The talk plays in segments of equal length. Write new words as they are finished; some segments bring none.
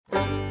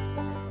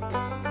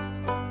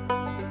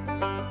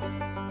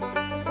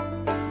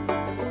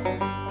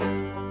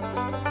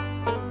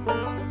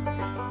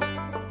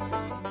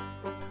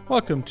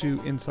Welcome to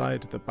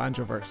Inside the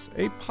Banjoverse,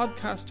 a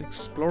podcast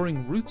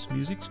exploring roots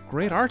music's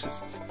great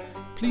artists.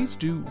 Please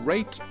do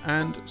rate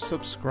and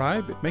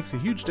subscribe, it makes a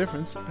huge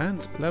difference,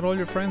 and let all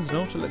your friends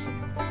know to listen.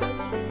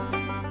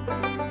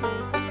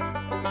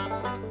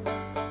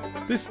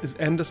 This is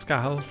Enda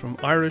Scahill from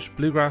Irish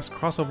bluegrass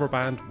crossover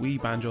band We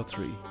Banjo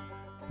 3.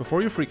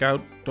 Before you freak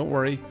out, don't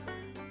worry,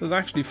 there's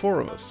actually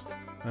 4 of us,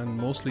 and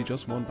mostly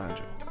just one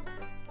banjo.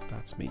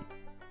 That's me.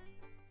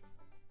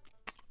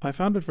 I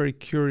found it very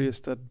curious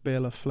that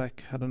Béla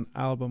Fleck had an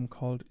album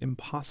called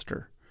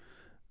Imposter,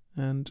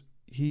 and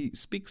he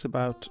speaks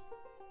about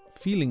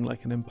feeling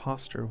like an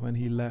imposter when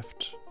he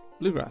left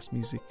bluegrass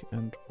music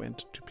and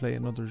went to play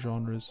in other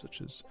genres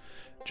such as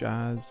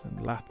jazz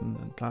and Latin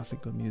and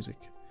classical music.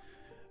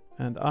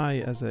 And I,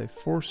 as a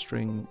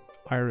 4-string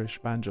Irish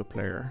banjo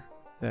player,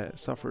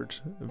 suffered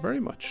very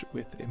much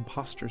with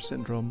imposter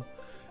syndrome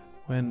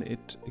when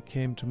it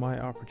came to my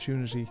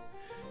opportunity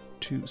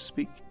to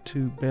speak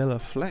to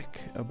Béla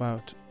Fleck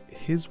about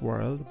his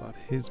world, about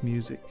his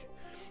music,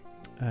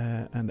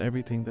 and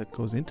everything that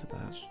goes into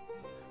that.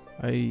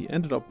 I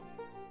ended up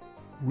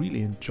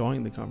really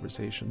enjoying the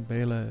conversation.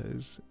 Béla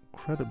is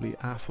incredibly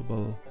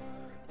affable,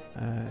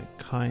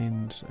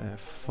 kind,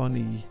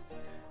 funny,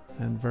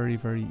 and very,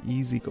 very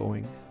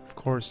easygoing. Of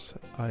course,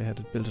 I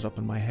had built it up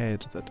in my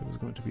head that there was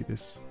going to be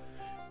this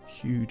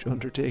huge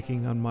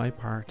undertaking on my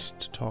part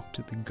to talk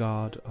to the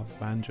god of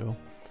banjo.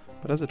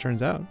 But as it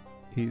turns out,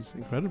 he's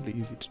incredibly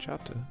easy to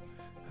chat to,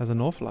 has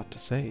an awful lot to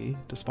say,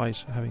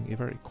 despite having a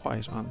very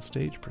quiet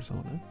on-stage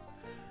persona.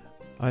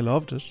 I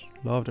loved it,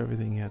 loved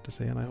everything he had to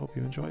say, and I hope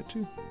you enjoy it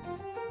too.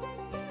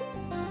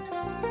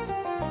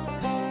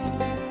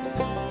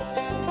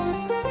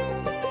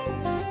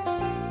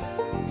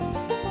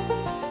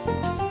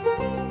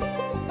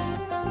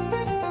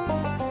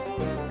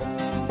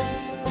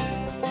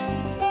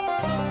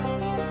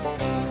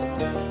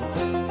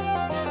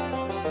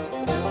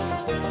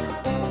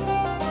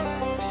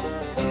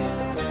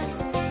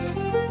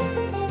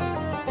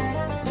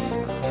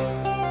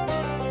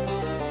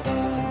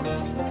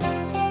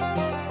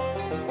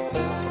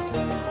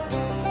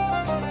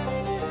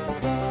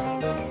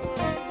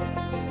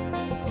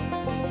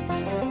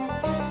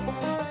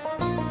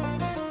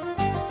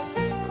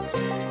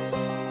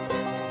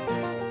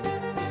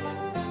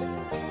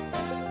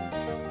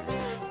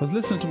 I was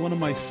listening to one of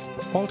my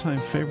all-time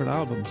favourite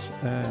albums,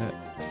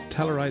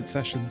 Telluride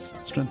Sessions,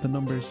 Strength in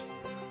Numbers.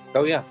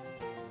 Oh, yeah.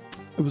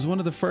 It was one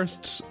of the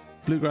first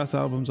bluegrass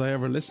albums I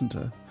ever listened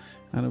to,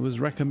 and it was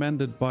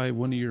recommended by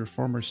one of your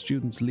former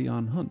students,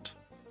 Leon Hunt.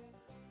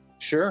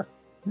 Sure.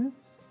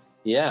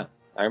 Yeah,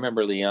 I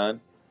remember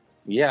Leon.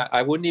 Yeah,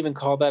 I wouldn't even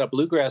call that a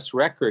bluegrass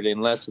record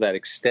unless that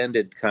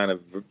extended kind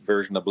of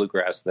version of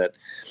bluegrass that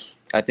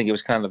I think it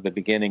was kind of the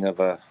beginning of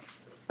a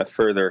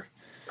further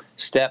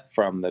step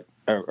from the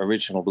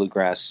original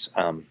bluegrass,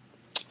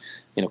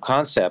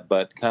 concept,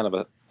 but kind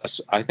of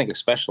I think a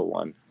special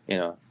one.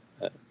 A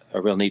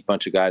real neat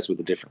bunch of guys with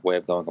a different way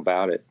of going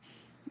about it.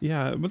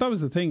 Yeah, but that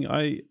was the thing.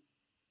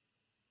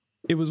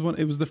 It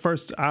was the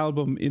first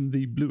album in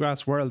the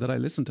bluegrass world that I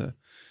listened to,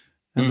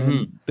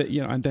 and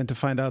and then to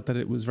find out that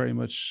it was very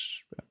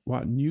much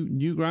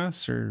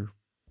newgrass, or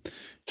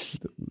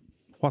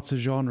what's a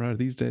genre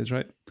these days,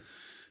 right?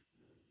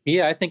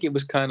 Yeah, I think it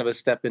was kind of a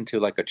step into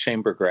like a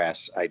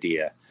chambergrass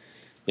idea,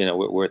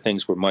 where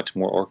things were much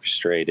more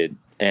orchestrated.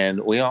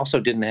 And we also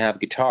didn't have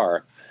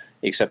guitar,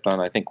 except on,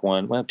 I think,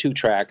 2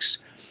 tracks.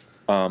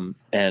 That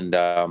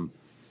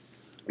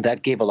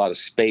gave a lot of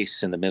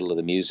space in the middle of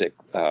the music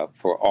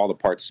for all the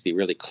parts to be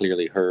really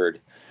clearly heard.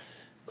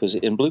 Because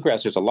in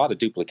bluegrass, there's a lot of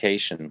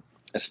duplication,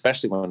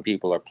 especially when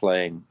people are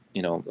playing,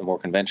 a more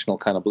conventional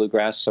kind of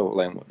bluegrass. So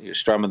like, you're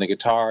strumming the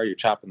guitar, you're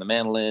chopping the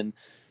mandolin,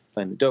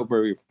 playing the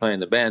dobro, you're playing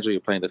the banjo, you're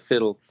playing the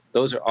fiddle.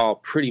 Those are all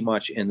pretty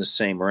much in the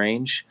same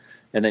range.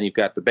 And then you've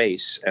got the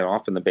bass, and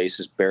often the bass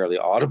is barely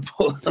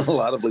audible in a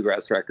lot of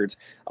bluegrass records,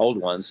 old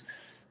ones.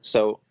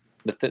 So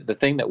the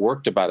thing that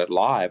worked about it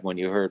live, when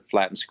you heard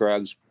Flatt and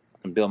Scruggs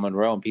and Bill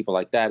Monroe and people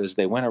like that, is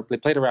they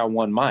played around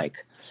one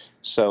mic.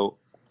 So,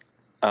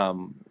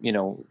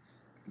 you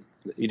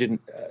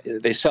didn't,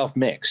 they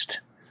self-mixed.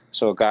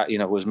 So a guy,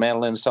 was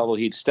mandolin solo,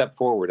 he'd step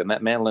forward, and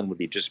that mandolin would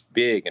be just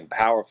big and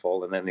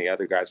powerful, and then the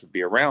other guys would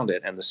be around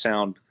it, and the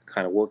sound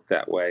kind of worked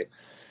that way.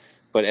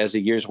 But as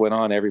the years went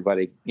on,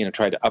 everybody,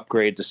 tried to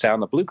upgrade the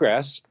sound of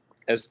bluegrass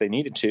as they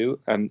needed to,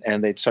 and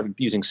they started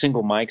using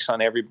single mics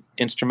on every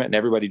instrument, and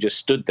everybody just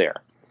stood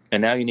there.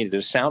 And now you needed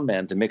a sound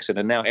man to mix it,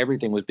 and now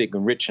everything was big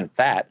and rich and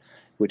fat,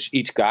 which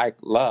each guy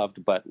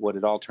loved, but what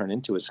it all turned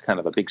into is kind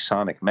of a big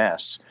sonic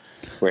mess,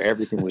 where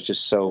everything was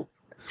just so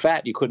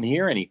fat you couldn't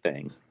hear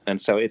anything.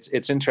 And so it's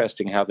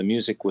interesting how the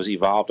music was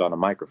evolved on a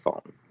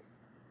microphone.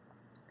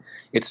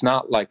 It's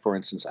not like, for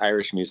instance,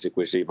 Irish music,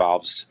 which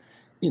evolves,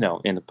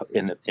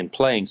 in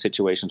playing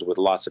situations with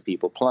lots of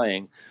people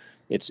playing.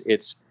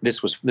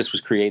 This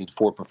was created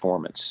for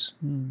performance.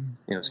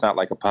 It's not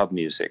like a pub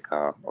music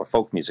or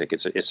folk music.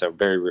 It's a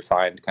very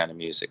refined kind of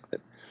music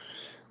that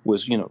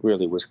was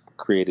really was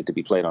created to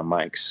be played on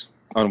mics,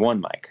 on one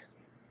mic.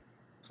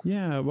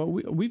 Yeah, well,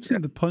 we've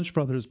seen the Punch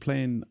Brothers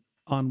playing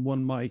on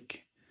one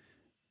mic,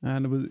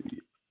 and it was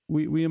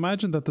we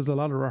imagine that there's a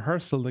lot of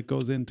rehearsal that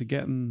goes into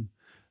getting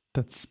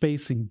that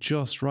spacing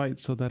just right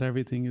so that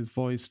everything is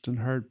voiced and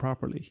heard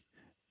properly.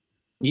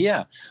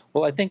 Yeah.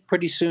 Well, I think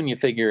pretty soon you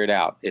figure it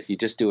out. If you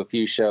just do a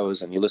few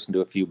shows and you listen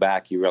to a few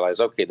back, you realize,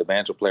 okay, the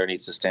banjo player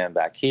needs to stand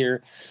back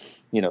here.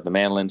 The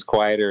mandolin's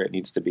quieter. It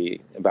needs to be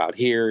about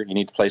here. You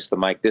need to place the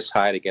mic this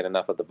high to get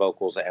enough of the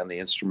vocals and the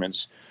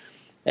instruments.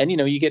 And,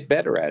 you get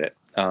better at it.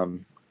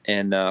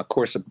 Of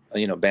course,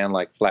 a band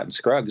like Flat and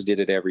Scruggs did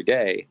it every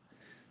day.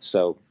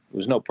 So it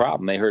was no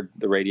problem. They heard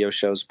the radio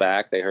shows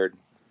back. They heard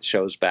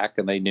shows back,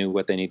 and they knew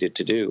what they needed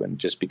to do, and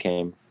just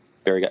became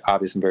very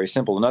obvious and very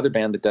simple. Another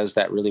band that does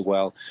that really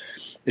well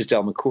is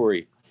Del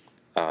McCoury,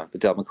 the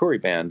Del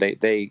McCoury band.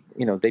 They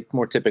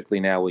more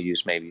typically now will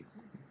use maybe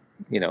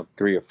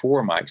 3 or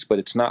 4 mics, but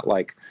it's not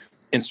like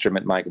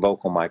instrument mic,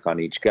 vocal mic on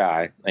each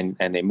guy, and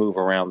they move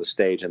around the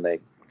stage, and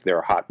there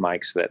are hot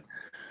mics that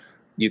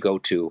you go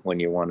to when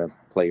you want to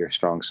play your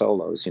strong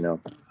solos.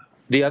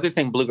 The other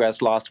thing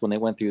bluegrass lost when they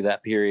went through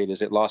that period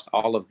is it lost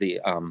all of the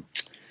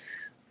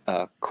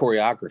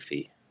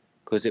choreography,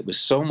 because it was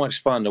so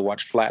much fun to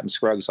watch Flat and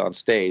Scruggs on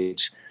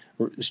stage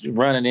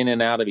running in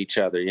and out of each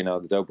other. The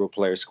dobro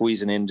player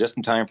squeezing in just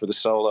in time for the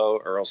solo,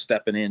 Earl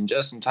stepping in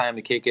just in time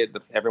to kick it,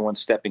 but everyone's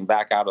stepping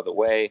back out of the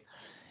way.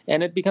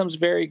 And it becomes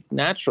very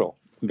natural,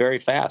 very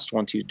fast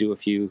once you do a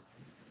few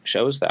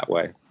shows that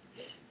way.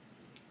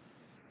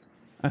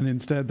 And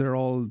instead, they're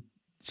all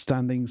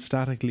standing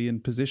statically in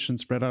position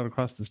spread out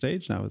across the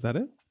stage now. Is that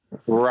it?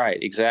 Right,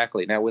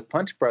 exactly. Now, with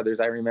Punch Brothers,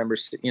 I remember,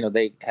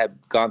 they had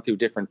gone through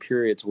different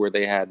periods where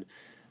they had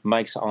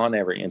mics on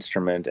every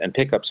instrument and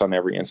pickups on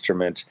every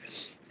instrument.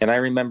 And I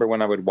remember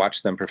when I would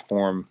watch them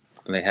perform,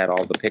 and they had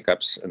all the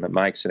pickups and the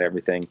mics and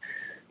everything,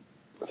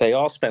 they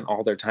all spent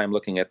all their time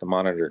looking at the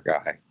monitor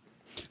guy.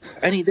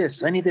 I need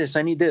this, I need this,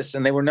 I need this.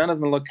 And none of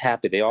them looked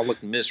happy. They all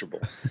looked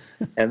miserable.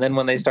 And then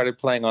when they started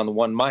playing on the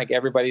one mic,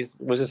 everybody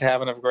was just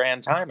having a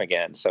grand time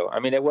again. So,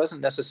 it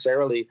wasn't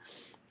necessarily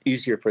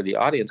easier for the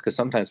audience, because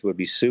sometimes it would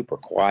be super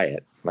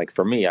quiet. Like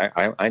for me,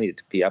 I needed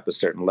to be up a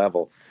certain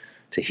level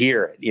to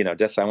hear it,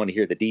 just I want to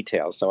hear the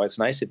details. So it's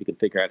nice if you can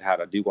figure out how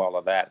to do all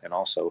of that and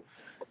also,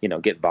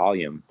 get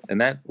volume. And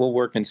that will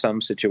work in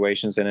some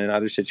situations, and in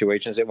other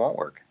situations it won't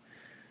work,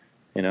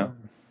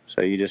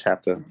 So you just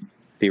have to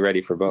be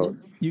ready for both.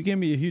 You gave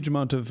me a huge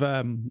amount of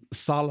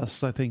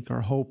solace, I think,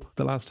 or hope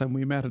the last time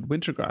we met at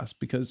Wintergrass,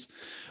 because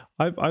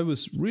I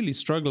was really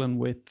struggling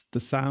with the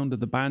sound of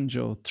the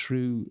banjo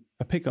through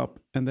a pickup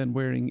and then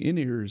wearing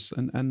in-ears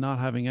and not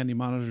having any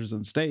monitors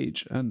on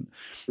stage. And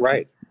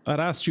right,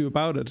 I'd asked you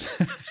about it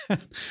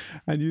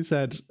and you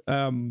said,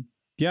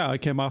 I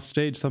came off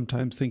stage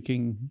sometimes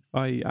thinking,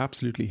 I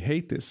absolutely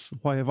hate this.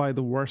 Why have I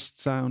the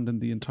worst sound in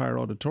the entire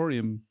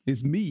auditorium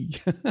is me?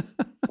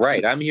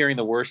 Right. I'm hearing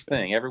the worst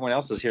thing. Everyone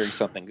else is hearing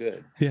something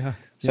good. Yeah.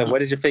 So what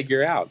did you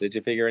figure out? Did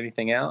you figure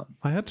anything out?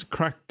 I had to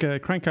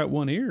crank out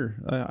one ear.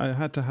 I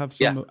had to have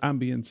some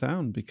ambient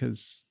sound,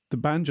 because the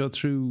banjo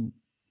through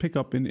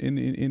pickup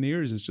in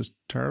ears is just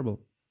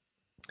terrible.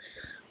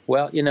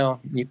 Well,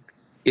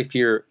 if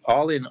you're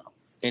all in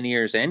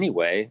ears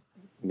anyway,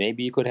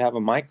 maybe you could have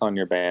a mic on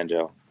your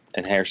banjo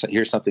and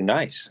hear something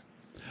nice.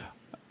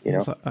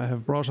 Yes, I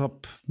have brought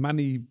up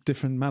many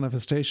different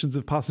manifestations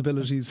of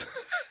possibilities.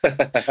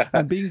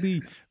 And being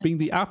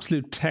the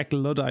absolute tech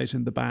Luddite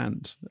in the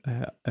band,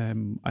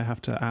 I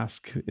have to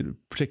ask in a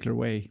particular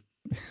way.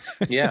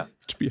 Yeah.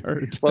 To be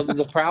heard. Well,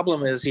 the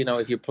problem is,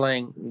 if you're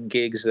playing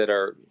gigs that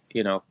are,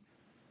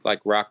 like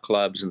rock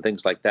clubs and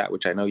things like that,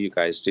 which I know you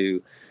guys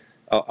do,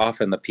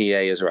 often the PA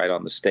is right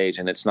on the stage,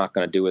 and it's not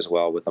going to do as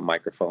well with a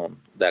microphone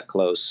that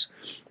close.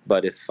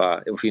 But if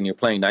when you're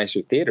playing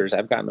nicer theaters,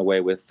 I've gotten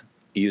away with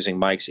using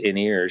mics in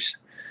ears,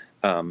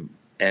 and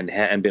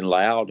been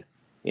loud,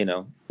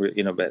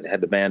 but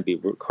had the band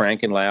be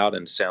cranking loud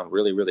and sound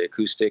really, really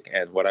acoustic.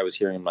 And what I was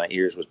hearing in my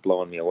ears was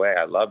blowing me away.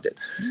 I loved it.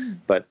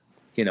 But,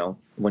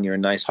 when you're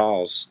in nice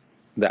halls,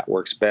 that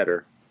works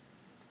better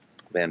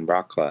than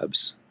rock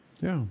clubs.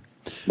 Yeah.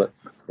 But,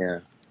 yeah.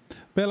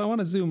 Bill, I want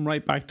to zoom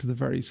right back to the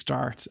very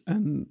start.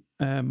 And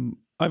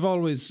I've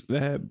always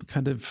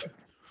kind of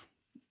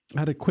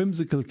had a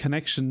whimsical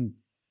connection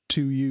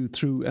to you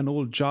through an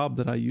old job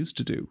that I used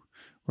to do,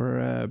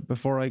 where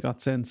before I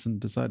got sense and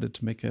decided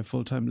to make a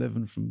full-time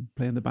living from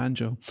playing the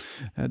banjo,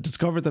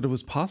 discovered that it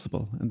was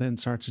possible and then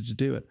started to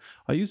do it.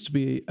 I used to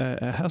be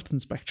a health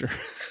inspector.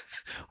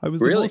 I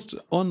was the most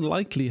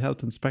unlikely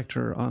health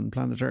inspector on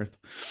planet Earth.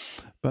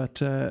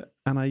 But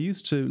and I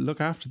used to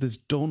look after this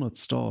donut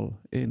stall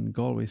in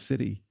Galway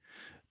City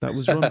that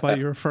was run by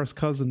your first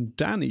cousin,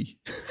 Danny.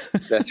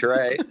 That's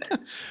right.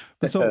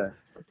 So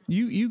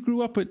you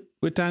grew up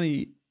with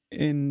Danny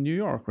in New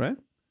York, right?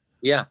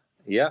 Yeah,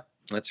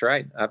 that's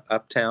right.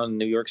 Uptown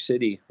New York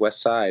City,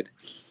 West Side.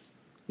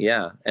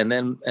 Yeah, and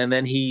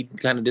then he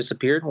kind of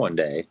disappeared one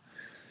day,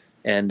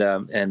 and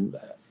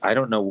I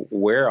don't know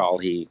where all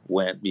he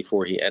went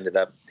before he ended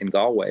up in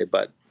Galway,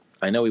 but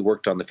I know he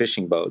worked on the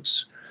fishing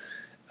boats,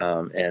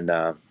 and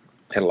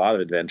had a lot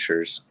of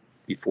adventures.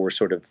 before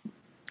sort of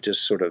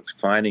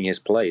finding his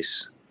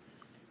place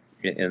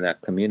in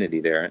that community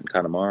there in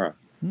Connemara.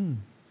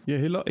 Yeah,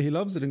 he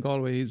loves it in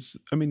Galway.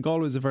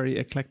 Galway is a very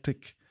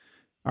eclectic,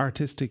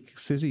 artistic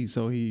city,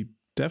 so he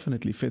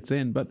definitely fits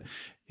in. But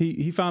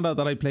he found out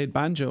that I played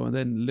banjo, and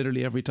then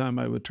literally every time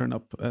I would turn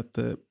up at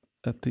the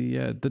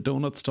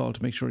donut stall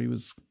to make sure he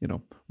was,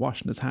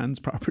 washing his hands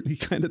properly,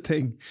 kind of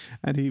thing.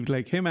 And he'd be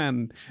like, "Hey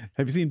man,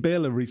 have you seen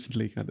Béla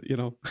recently?" Kind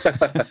of,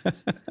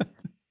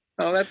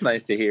 Oh, that's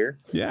nice to hear.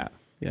 Yeah.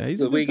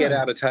 We get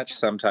out of touch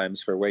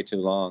sometimes for way too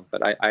long,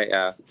 but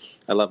I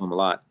love him a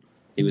lot.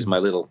 He was my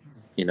little,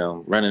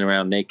 running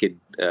around naked,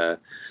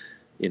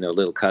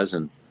 little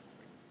cousin.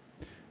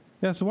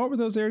 Yeah. So what were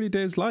those early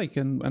days like,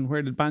 and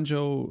where did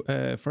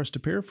banjo first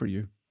appear for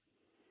you?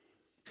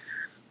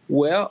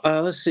 Well,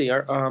 let's see.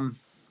 Our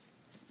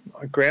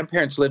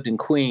grandparents lived in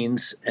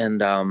Queens,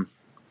 and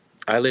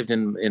I lived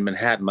in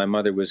Manhattan. My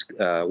mother was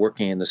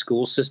working in the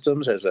school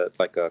systems as a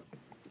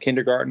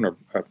kindergarten, or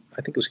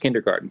I think it was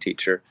kindergarten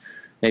teacher,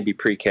 maybe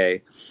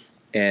pre-K,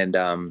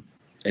 and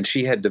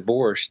she had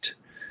divorced,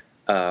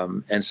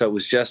 and so it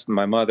was just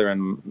my mother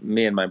and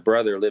me and my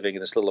brother living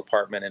in this little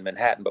apartment in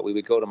Manhattan. But we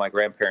would go to my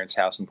grandparents'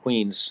 house in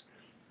Queens,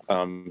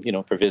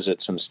 for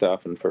visits and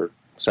stuff, and for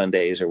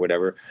Sundays or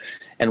whatever.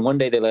 And one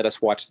day they let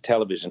us watch the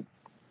television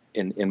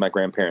in my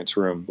grandparents'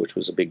 room, which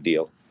was a big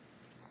deal,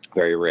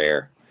 very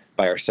rare,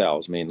 by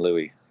ourselves, me and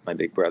Louie, my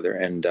big brother,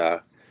 and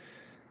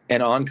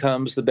on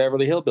comes the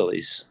Beverly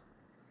Hillbillies,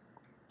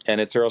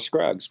 and it's Earl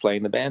Scruggs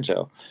playing the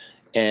banjo.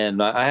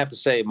 And I have to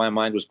say, my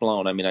mind was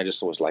blown. I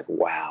just was like,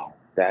 wow,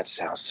 that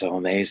sounds so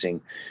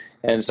amazing.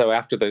 And so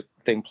after the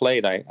thing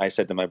played, I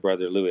said to my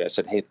brother Louie, I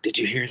said, "Hey, did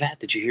you hear that?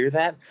 Did you hear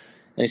that?"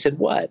 And he said,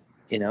 "What?"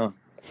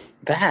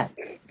 That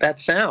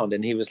sound.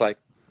 And he was like,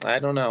 "I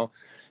don't know."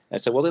 I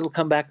said, "Well, it'll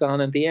come back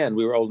on at the end."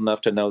 We were old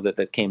enough to know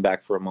that came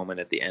back for a moment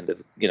at the end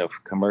of,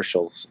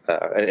 commercials,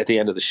 at the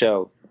end of the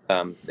show.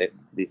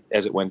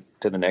 As it went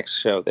to the next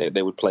show,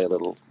 they would play a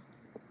little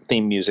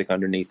theme music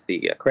underneath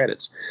the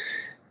credits.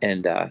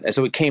 And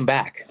so it came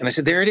back. And I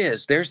said, "There it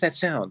is. There's that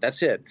sound.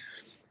 That's it."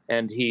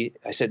 And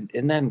I said,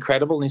 "Isn't that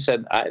incredible?" And he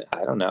said, I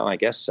don't know. I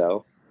guess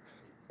so.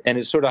 And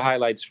it sort of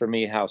highlights for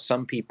me how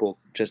some people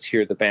just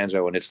hear the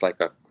banjo and it's like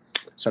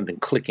something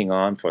clicking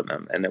on for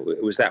them. And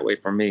it was that way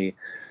for me.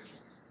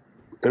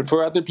 And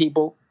for other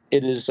people,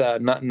 it is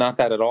not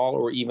that at all,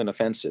 or even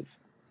offensive.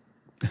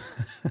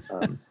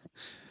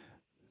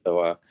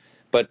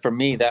 But for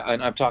me,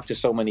 and I've talked to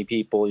so many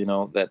people,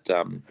 that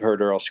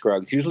heard Earl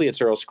Scruggs. Usually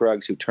it's Earl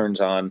Scruggs who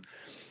turns on,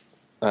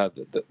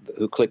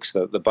 who clicks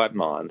the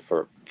button on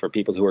for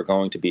people who are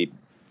going to be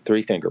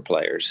three-finger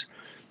players.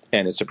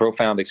 And it's a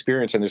profound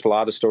experience. And there's a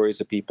lot of stories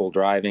of people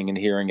driving and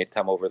hearing it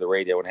come over the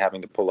radio and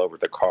having to pull over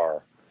the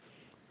car.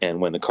 And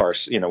when the car,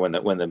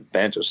 when the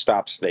banjo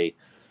stops, they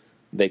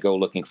go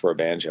looking for a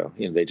banjo.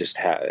 They just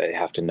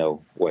have to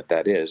know what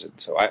that is. And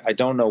so I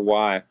don't know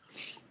why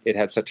it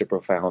had such a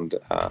profound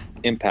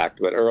impact.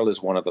 But Earl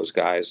is one of those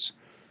guys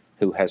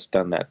who has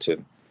done that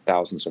to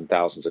thousands and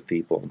thousands of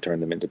people and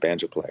turned them into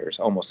banjo players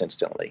almost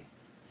instantly,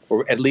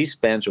 or at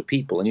least banjo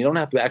people. And you don't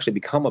have to actually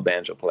become a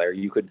banjo player.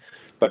 You could,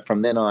 but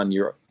from then on,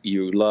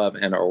 you love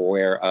and are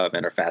aware of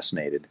and are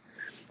fascinated.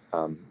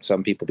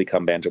 Some people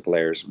become banjo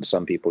players.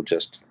 Some people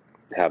just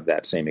have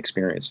that same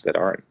experience that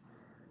aren't.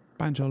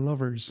 Banjo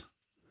lovers.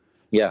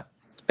 Yeah.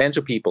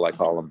 Banjo people, I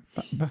call them.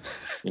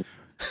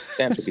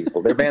 Banjo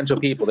people. They're banjo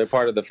people. They're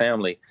part of the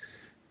family.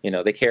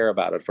 They care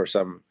about it for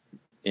some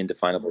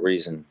indefinable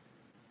reason.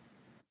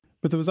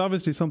 But there was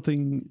obviously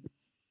something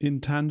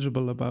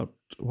intangible about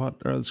what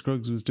Earl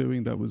Scruggs was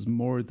doing that was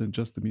more than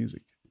just the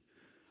music.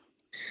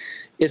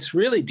 It's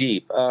really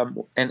deep.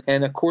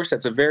 And of course,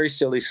 that's a very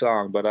silly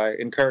song, but I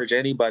encourage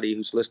anybody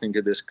who's listening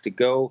to this to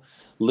go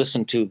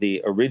listen to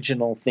the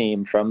original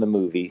theme from the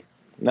movie,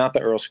 not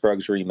the Earl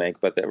Scruggs remake,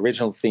 but the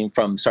original theme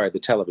from, the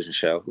television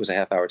show. It was a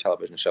half-hour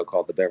television show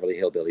called The Beverly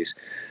Hillbillies.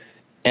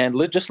 And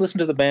just listen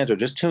to the banjo.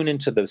 Just tune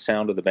into the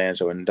sound of the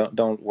banjo, and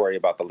don't worry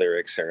about the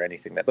lyrics or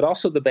anything. But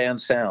also the band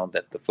sound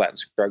that the Flatt and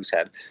Scruggs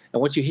had.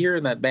 And what you hear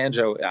in that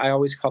banjo, I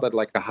always call it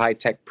like a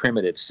high-tech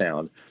primitive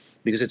sound,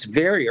 because it's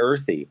very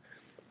earthy.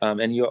 And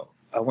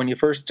when you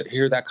first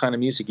hear that kind of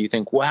music, you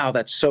think, wow,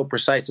 that's so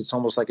precise. It's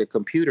almost like a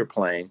computer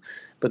playing.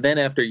 But then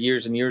after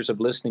years and years of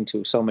listening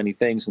to so many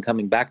things and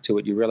coming back to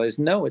it, you realize,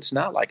 no, it's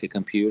not like a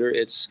computer.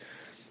 It's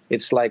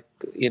like,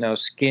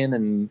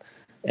 skin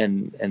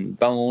and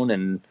bone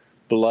and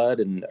blood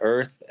and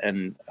earth,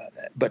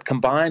 but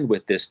combined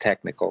with this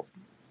technical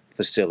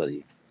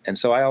facility. And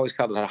so I always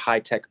call it a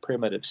high-tech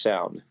primitive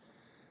sound,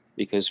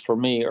 because for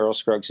me, Earl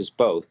Scruggs is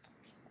both.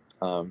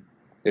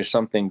 There's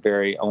something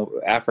very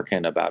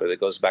African about it.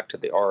 It goes back to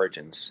the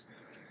origins,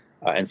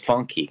 and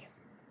funky.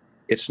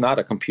 It's not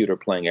a computer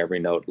playing every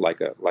note like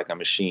a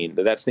machine,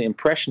 but that's the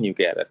impression you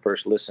get at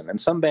first listen.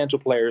 And some banjo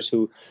players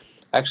who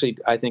actually,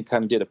 I think,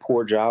 kind of did a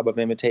poor job of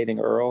imitating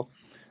Earl,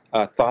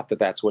 thought that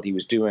that's what he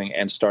was doing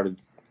and started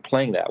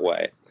playing that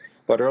way.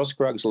 But Earl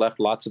Scruggs left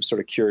lots of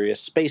sort of curious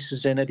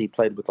spaces in it. He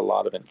played with a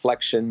lot of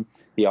inflection.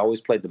 He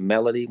always played the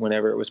melody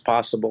whenever it was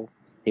possible.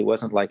 He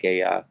wasn't like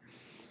a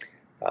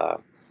a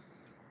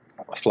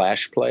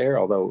flash player.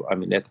 Although, I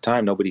mean, at the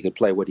time, nobody could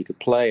play what he could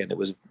play, and it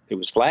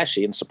was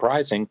flashy and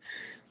surprising.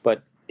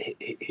 But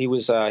he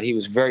was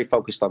very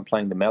focused on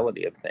playing the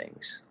melody of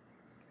things.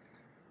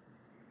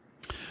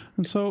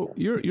 And so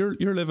you're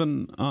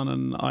living on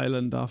an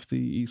island off the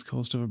east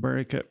coast of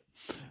America,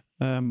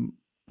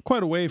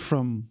 quite away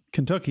from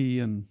Kentucky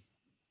and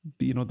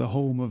the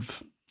home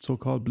of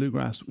so-called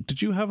bluegrass.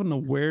 Did you have an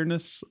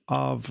awareness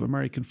of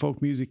American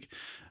folk music?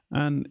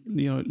 And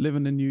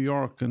living in New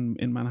York and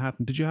in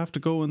Manhattan, did you have to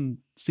go and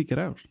seek it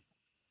out?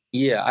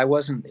 Yeah, I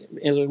wasn't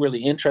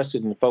really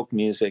interested in folk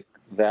music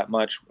that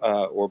much,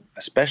 or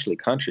especially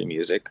country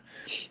music.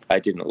 I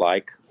didn't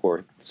like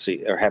or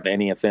have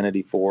any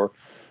affinity for.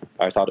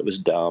 I thought it was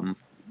dumb,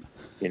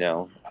 but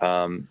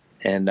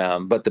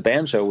the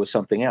banjo was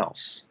something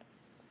else.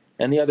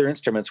 And the other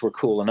instruments were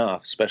cool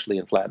enough, especially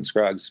in Flatt and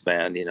Scruggs'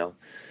 band,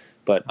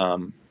 But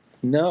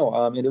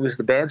no, it was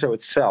the banjo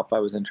itself I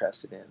was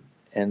interested in.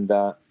 And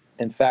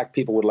in fact,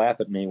 people would laugh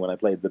at me when I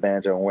played the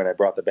banjo and when I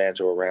brought the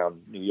banjo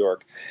around New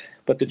York.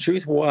 But the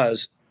truth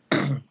was,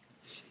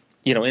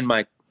 in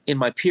my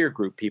peer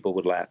group, people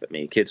would laugh at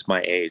me, kids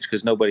my age,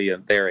 because nobody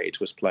of their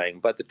age was playing.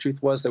 But the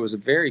truth was, there was a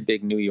very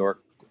big New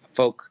York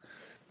folk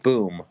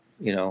boom,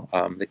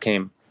 that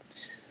came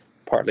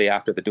partly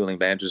after the Dueling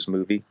Banjos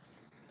movie.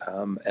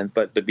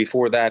 But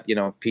before that,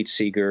 Pete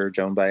Seeger,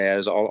 Joan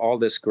Baez, all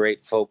this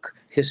great folk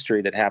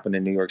history that happened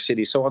in New York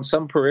City. So on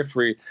some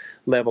periphery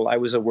level, I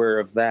was aware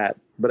of that.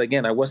 But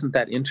again, I wasn't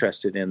that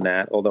interested in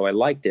that, although I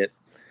liked it.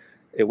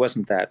 It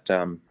wasn't that,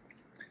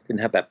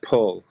 didn't have that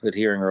pull that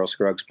hearing Earl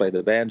Scruggs play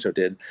the banjo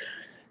did.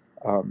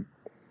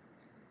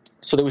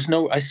 So there was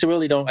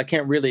I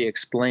can't really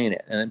explain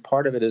it. And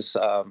part of it is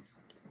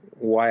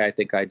why I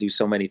think I do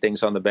so many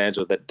things on the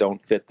banjo that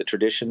don't fit the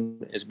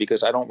tradition is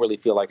because I don't really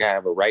feel like I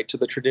have a right to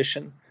the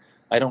tradition.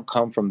 I don't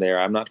come from there.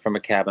 I'm not from a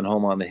cabin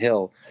home on the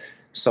hill.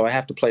 So I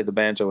have to play the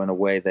banjo in a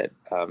way that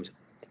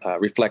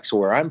reflects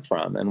where I'm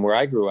from. And where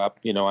I grew up,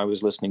 I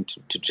was listening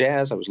to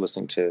jazz. I was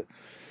listening to,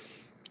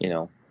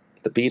 the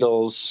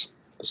Beatles.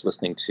 I was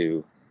listening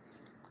to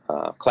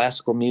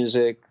classical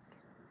music.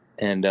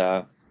 And,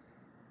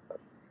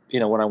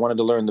 when I wanted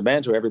to learn the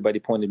banjo, everybody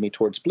pointed me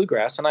towards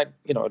bluegrass, and I'd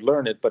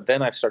learn it. But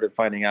then I started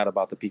finding out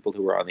about the people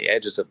who were on the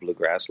edges of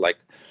bluegrass, like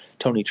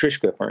Tony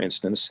Trischka, for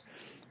instance,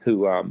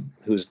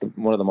 who's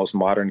one of the most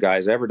modern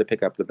guys ever to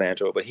pick up the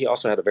banjo. But he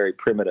also had a very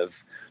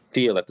primitive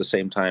feel at the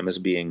same time as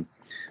being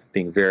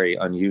very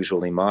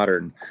unusually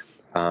modern.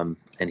 And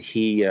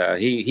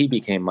he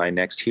became my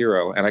next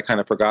hero. And I kind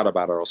of forgot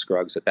about Earl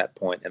Scruggs at that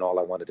point, and all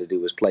I wanted to do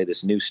was play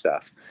this new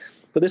stuff.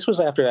 But this was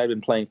after I'd been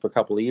playing for a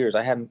couple of years.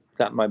 I hadn't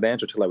gotten my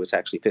banjo till I was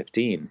actually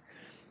 15.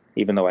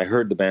 Even though I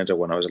heard the banjo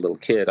when I was a little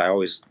kid, I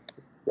always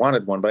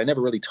wanted one, but I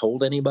never really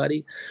told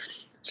anybody.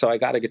 So I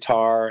got a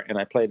guitar and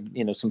I played,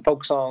 some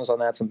folk songs on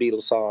that, some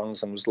Beatles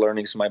songs, and was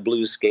learning some of my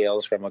blues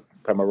scales from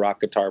a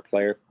rock guitar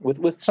player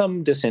with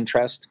some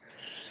disinterest,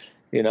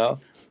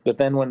 But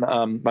then when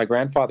my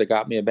grandfather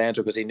got me a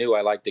banjo because he knew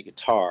I liked the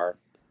guitar,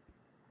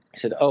 he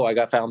said, "Oh,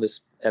 I found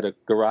this at a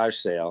garage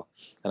sale,"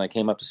 and I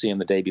came up to see him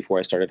the day before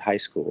I started high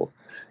school.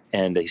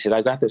 And he said,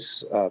 "I got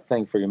this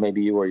thing for you.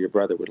 Maybe you or your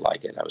brother would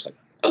like it." I was like,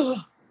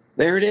 "Oh,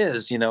 there it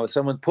is."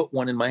 Someone put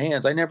one in my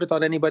hands. I never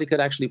thought anybody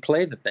could actually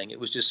play the thing. It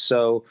was just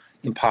so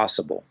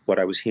impossible what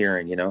I was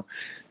hearing,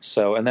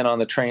 So, and then on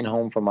the train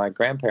home from my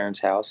grandparents'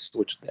 house,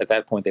 which at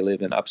that point they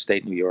lived in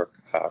upstate New York,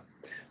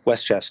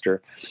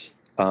 Westchester,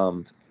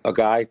 a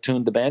guy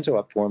tuned the banjo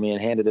up for me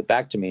and handed it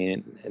back to me.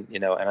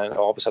 And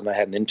all of a sudden I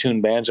had an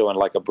in-tune banjo and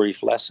like a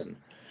brief lesson.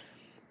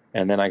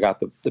 And then I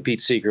got the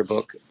Pete Seeger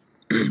book.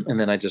 And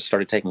then I just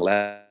started taking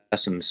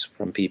lessons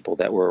from people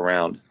that were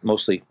around,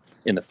 mostly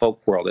in the folk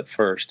world at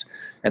first,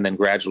 and then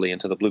gradually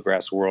into the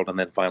bluegrass world. And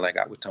then finally I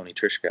got with Tony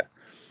Trischka.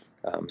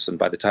 So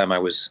by the time I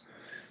was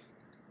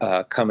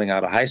coming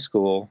out of high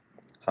school,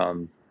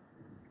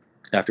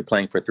 after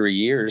playing for 3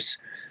 years,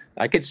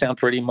 I could sound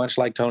pretty much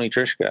like Tony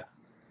Trischka.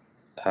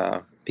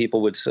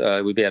 People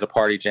we'd be at a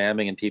party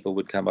jamming and people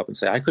would come up and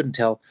say, I couldn't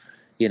tell,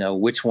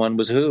 which one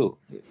was who.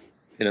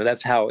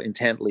 That's how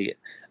intently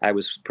I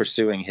was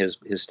pursuing his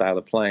style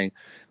of playing.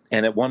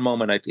 And at one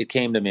moment it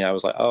came to me, I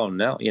was like, oh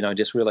no, I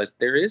just realized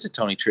there is a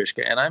Tony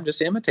Trischka and I'm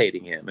just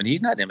imitating him and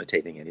he's not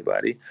imitating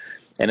anybody.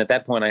 And at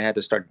that point I had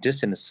to start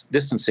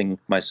distancing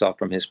myself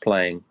from his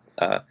playing,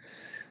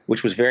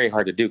 which was very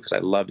hard to do because I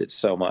loved it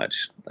so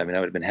much. I mean, I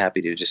would have been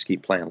happy to just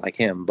keep playing like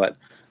him, but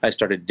I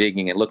started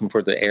digging and looking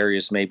for the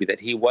areas maybe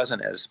that he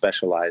wasn't as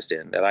specialized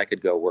in that I could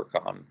go work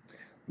on.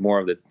 More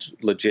of the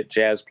legit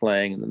jazz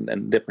playing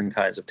and different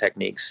kinds of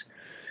techniques.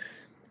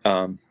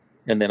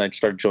 And then I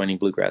started joining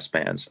bluegrass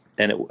bands.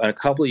 And a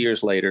couple of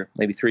years later,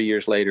 maybe 3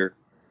 years later,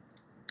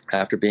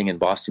 after being in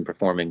Boston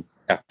performing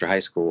after high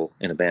school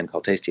in a band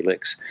called Tasty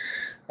Licks,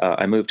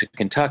 I moved to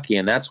Kentucky,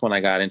 and that's when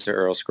I got into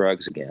Earl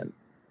Scruggs again,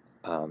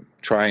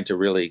 trying to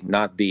really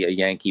not be a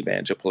Yankee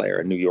banjo player,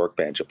 a New York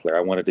banjo player.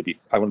 I wanted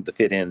to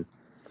fit in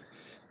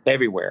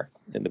everywhere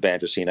in the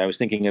banjo scene. I was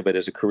thinking of it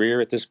as a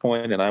career at this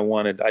point, and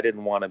I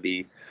didn't want to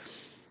be,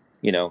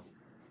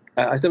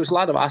 there was a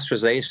lot of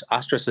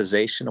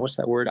ostracization. What's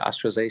that word?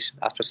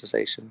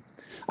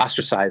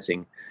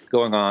 Ostracizing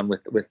going on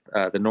with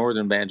the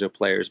northern banjo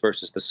players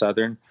versus the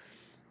southern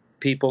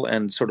people,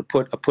 and sort of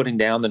putting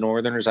down the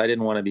northerners. I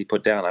didn't want to be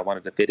put down. I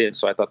wanted to fit in.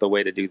 So I thought the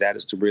way to do that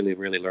is to really,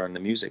 really learn the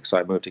music. So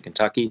I moved to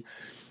Kentucky,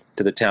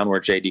 to the town where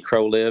J.D.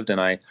 Crowe lived,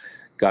 and I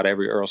got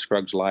every Earl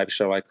Scruggs live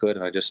show I could,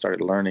 and I just started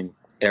learning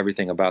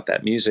everything about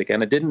that music.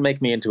 And it didn't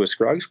make me into a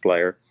Scruggs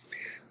player.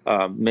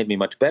 Made me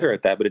much better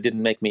at that, but it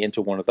didn't make me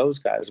into one of those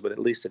guys. But at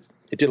least it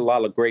did a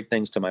lot of great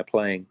things to my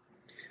playing,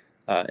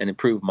 and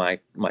improved my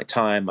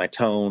time, my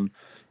tone,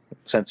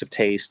 sense of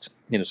taste.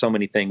 So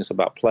many things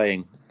about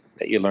playing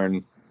that you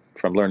learn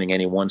from learning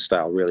any one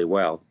style really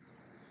well.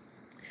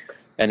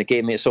 And it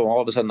gave me, so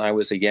all of a sudden I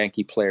was a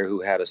Yankee player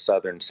who had a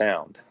Southern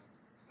sound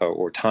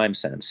or time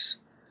sense.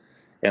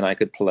 And I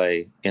could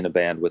play in a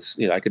band with,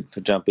 I could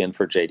jump in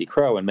for J.D.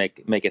 Crowe and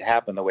make it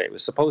happen the way it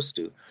was supposed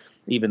to,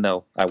 even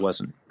though I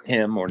wasn't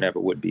him or never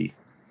would be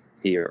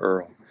he or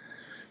Earl.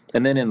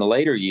 And then in the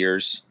later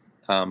years,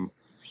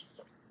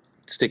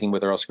 sticking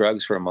with Earl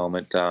Scruggs for a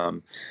moment,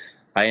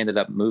 I ended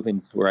up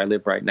moving where I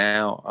live right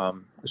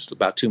now. It's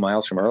about 2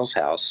 miles from Earl's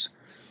house.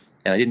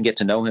 And I didn't get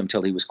to know him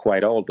till he was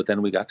quite old, but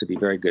then we got to be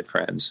very good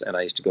friends. And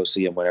I used to go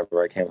see him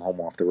whenever I came home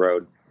off the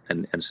road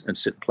and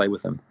sit and play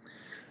with him.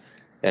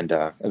 And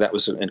that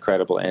was an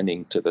incredible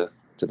ending to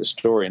the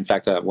story. In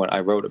fact, when I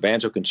wrote a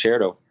banjo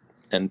concerto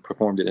and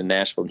performed it in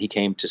Nashville, and he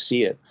came to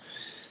see it,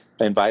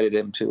 I invited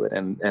him to it,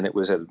 and it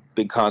was a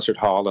big concert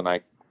hall, and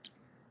I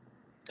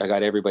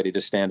got everybody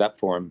to stand up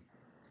for him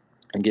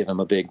and give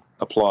him a big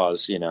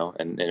applause,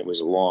 and it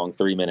was a long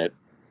 3-minute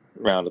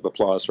round of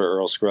applause for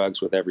Earl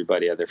Scruggs with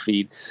everybody at their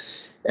feet.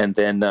 And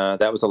then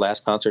that was the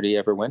last concert he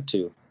ever went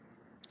to.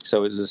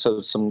 So it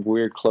was some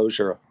weird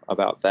closure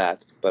about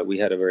that, but we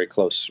had a very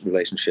close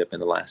relationship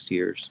in the last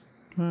years.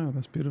 Wow,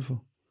 that's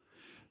beautiful.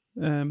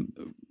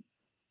 When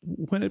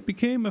it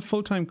became a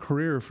full-time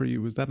career for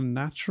you, was that a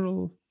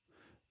natural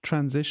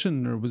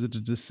transition, or was it a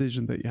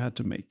decision that you had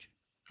to make?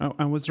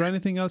 And was there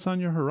anything else on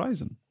your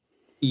horizon?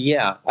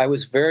 Yeah, I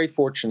was very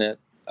fortunate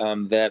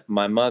that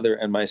my mother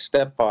and my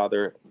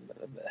stepfather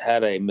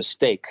had a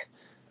mistake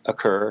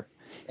occur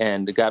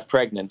and got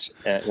pregnant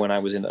when I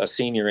was a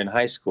senior in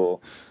high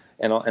school.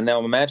 And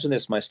now imagine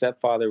this, my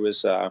stepfather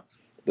was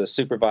the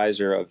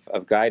supervisor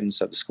of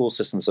guidance of the school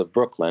systems of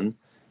Brooklyn.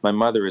 My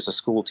mother is a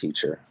school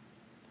teacher.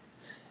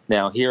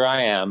 Now here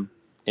I am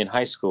in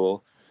high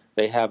school,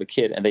 they have a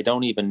kid, and they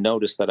don't even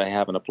notice that I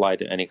haven't applied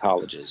to any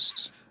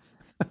colleges.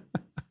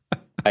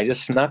 I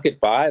just snuck it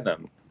by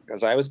them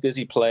because I was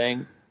busy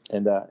playing.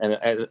 And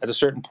at a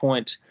certain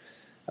point,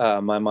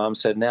 my mom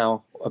said,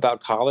 "Now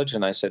about college,"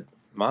 and I said,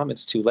 "Mom,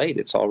 it's too late.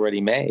 It's already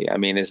May. I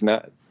mean, it's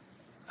not.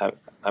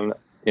 I'm."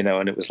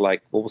 And it was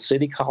like, well,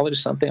 City College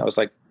something. I was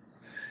like,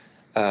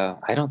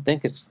 I don't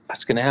think it's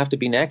going to have to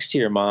be next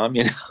year, Mom.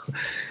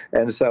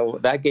 And so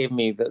that gave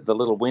me the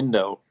little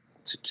window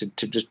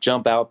to just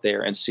jump out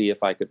there and see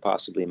if I could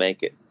possibly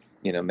make it,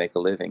 make a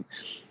living.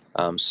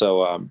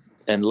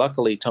 And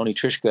luckily, Tony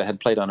Trischka had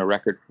played on a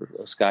record for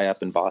this guy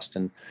up in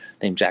Boston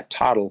named Jack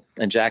Tottle,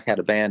 and Jack had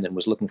a band and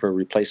was looking for a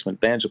replacement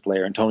banjo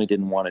player, and Tony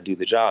didn't want to do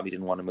the job. He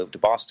didn't want to move to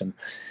Boston.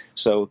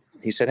 So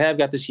he said, "Hey, I've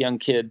got this young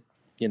kid,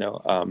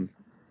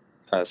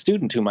 a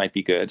student who might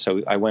be good."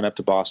 So I went up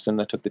to Boston.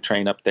 I took the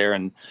train up there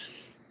and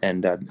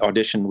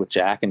auditioned with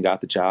Jack and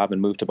got the job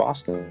and moved to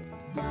Boston.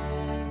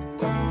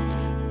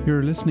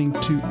 You're listening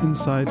to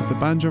Inside the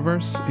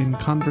Banjoverse in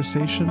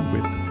conversation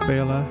with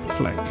Béla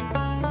Fleck.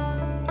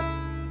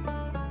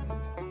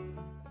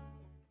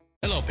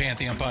 Hello,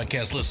 Pantheon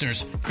podcast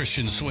listeners.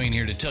 Christian Swain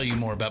here to tell you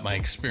more about my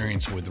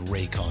experience with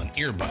Raycon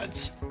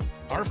earbuds.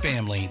 Our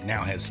family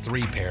now has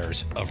 3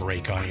 pairs of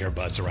Raycon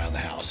earbuds around the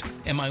house,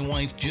 and my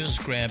wife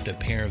just grabbed a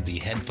pair of the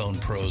Headphone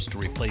Pros to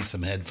replace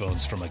some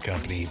headphones from a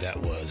company that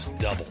was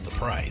double the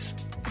price.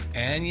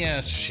 And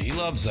yes, she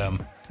loves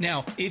them.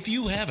 Now, if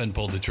you haven't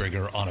pulled the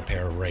trigger on a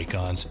pair of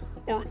Raycons,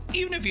 or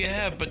even if you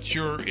have but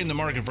you're in the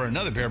market for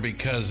another pair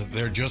because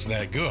they're just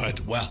that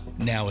good, well,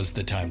 now is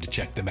the time to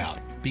check them out,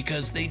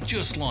 because they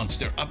just launched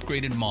their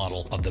upgraded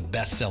model of the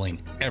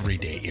best-selling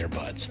everyday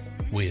earbuds.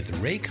 With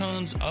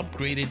Raycon's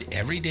upgraded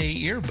everyday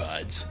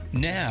earbuds,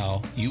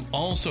 now you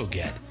also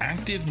get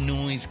active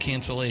noise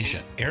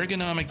cancellation,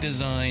 ergonomic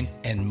design,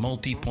 and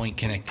multi-point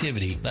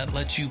connectivity that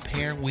lets you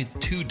pair with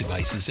 2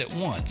 devices at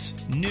once.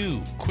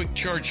 New quick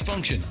charge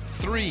function,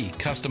 3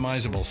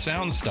 customizable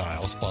sound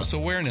styles, plus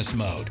awareness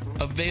mode.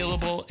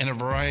 Available in a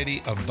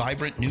variety of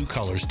vibrant new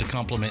colors to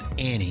complement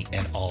any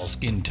and all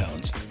skin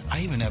tones.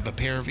 I even have a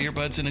pair of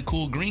earbuds in a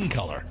cool green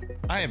color.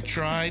 I have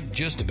tried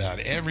just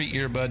about every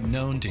earbud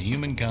known to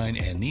humankind,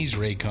 and these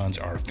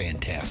Raycons are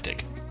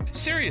fantastic.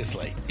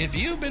 Seriously, if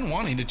you've been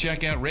wanting to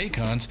check out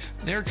Raycons,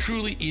 there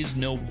truly is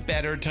no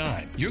better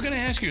time. You're going to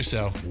ask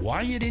yourself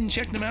why you didn't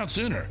check them out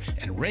sooner,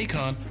 and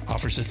Raycon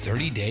offers a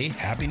 30-day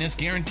happiness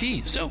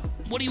guarantee. So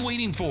what are you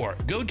waiting for?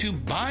 Go to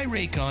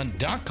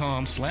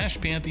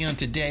buyraycon.com/Pantheon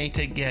today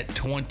to get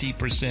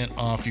 20%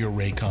 off your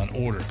Raycon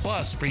order,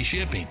 plus free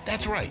shipping.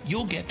 That's right,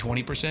 you'll get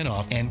 20%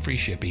 off and free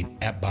shipping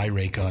at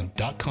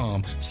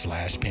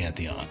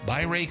buyraycon.com/Pantheon.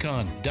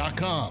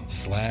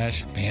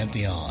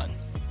 buyraycon.com/Pantheon.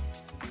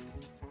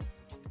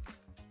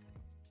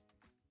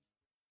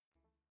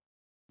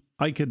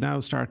 I could now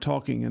start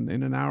talking, and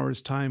in an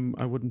hour's time,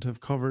 I wouldn't have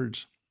covered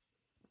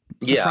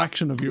a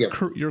fraction of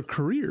your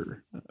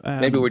career.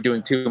 Maybe we're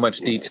doing too much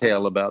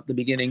detail about the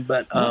beginning,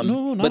 but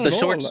no, not but the at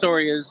short all.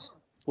 story is,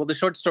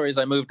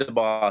 I moved to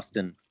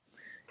Boston,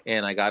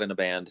 and I got in a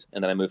band,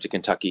 and then I moved to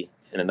Kentucky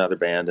in another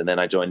band, and then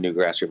I joined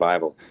Newgrass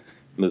Revival,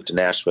 moved to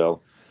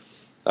Nashville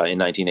in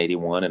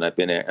 1981, and I've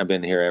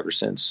been here ever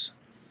since.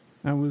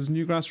 And was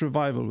Newgrass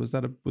Revival, was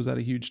that a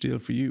huge deal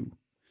for you?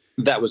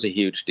 That was a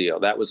huge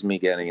deal. That was me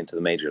getting into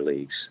the major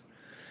leagues.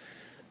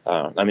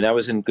 I mean, I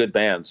was in good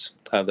bands.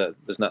 There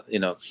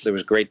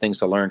was great things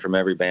to learn from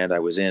every band I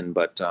was in,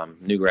 but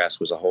Newgrass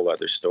was a whole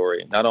other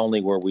story. Not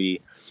only were we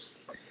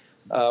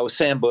with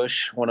Sam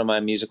Bush, one of my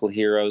musical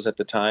heroes at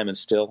the time, and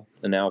still,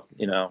 and now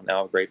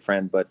a great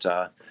friend, but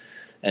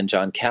and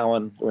John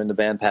Cowan were in the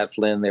band, Pat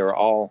Flynn. They were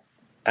all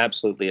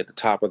absolutely at the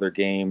top of their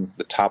game,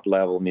 the top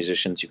level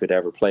musicians you could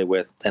ever play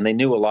with. And they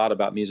knew a lot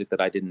about music that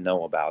I didn't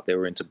know about. They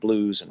were into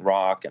blues and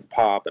rock and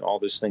pop and all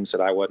those things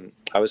that I wasn't.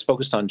 I was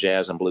focused on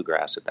jazz and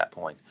bluegrass at that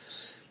point.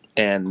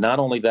 And not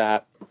only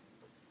that,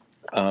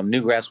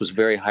 Newgrass was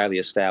very highly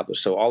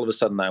established. So all of a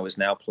sudden I was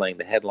now playing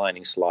the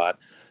headlining slot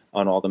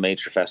on all the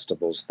major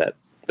festivals that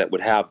would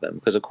have them.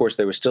 Because of course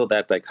there was still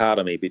that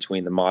dichotomy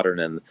between the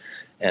modern and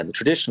the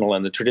traditional.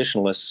 And the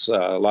traditionalists,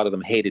 a lot of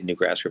them hated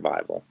Newgrass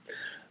Revival.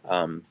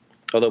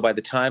 Although by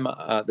the time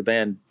the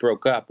band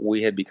broke up,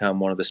 we had become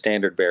one of the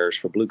standard bearers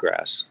for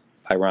bluegrass.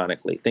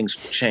 Ironically, things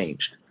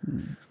changed.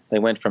 They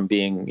went from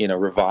being,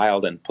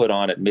 reviled and put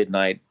on at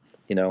midnight,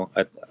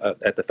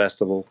 at the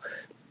festival,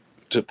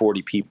 to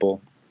 40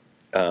 people,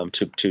 to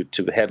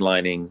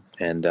headlining.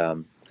 And I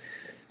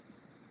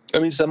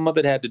mean, some of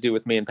it had to do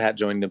with me and Pat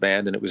joining the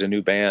band, and it was a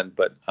new band,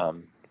 but it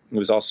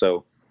was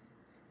also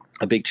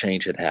a big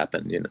change had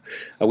happened.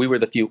 We were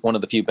one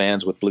of the few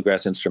bands with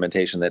bluegrass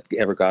instrumentation that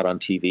ever got on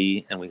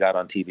TV, and we got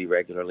on TV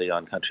regularly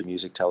on country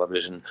music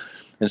television.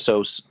 And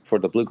so for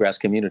the bluegrass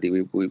community,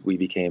 we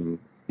became,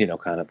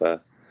 kind of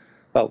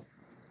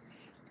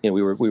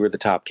we were the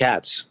top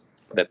cats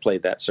that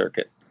played that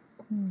circuit.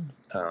 And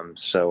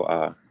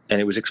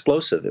it was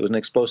explosive. It was an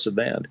explosive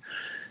band.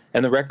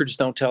 And the records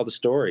don't tell the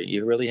story.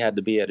 You really had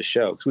to be at a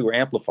show, because we were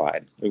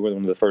amplified. We were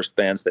one of the first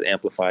bands that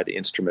amplified the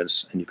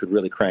instruments, and you could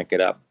really crank it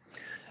up.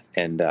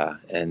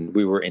 And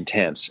we were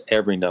intense.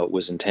 Every note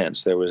was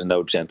intense. There was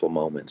no gentle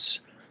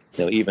moments.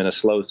 Even a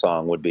slow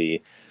song would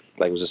be,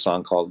 like, it was a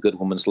song called "Good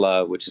Woman's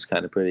Love," which is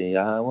kind of pretty.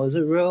 I was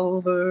a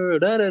rover,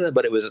 da da da.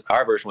 But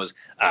our version was,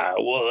 I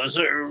was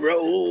a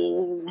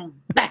rover,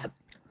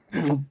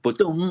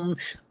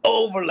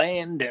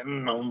 overland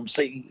and on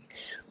sea.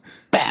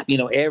 Bap.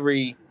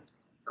 Every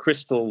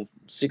crystal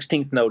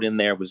 16th note in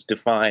there was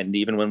defined,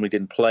 even when we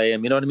didn't play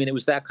them. You know what I mean? It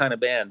was that kind of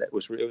band. It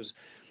was.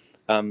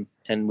 And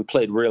we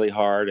played really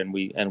hard, and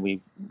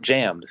we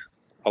jammed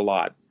a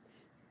lot.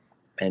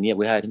 And I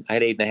had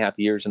 8.5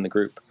 years in the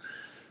group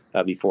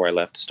before I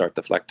left to start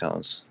the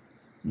Flecktones.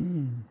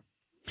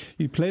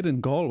 You played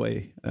in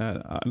Galway.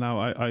 Now,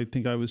 I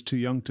think I was too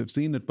young to have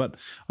seen it, but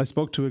I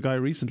spoke to a guy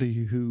recently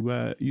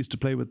who used to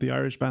play with the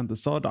Irish band, the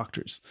Saw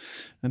Doctors,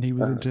 and he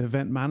was into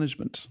event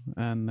management.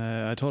 And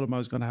I told him I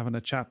was going to have a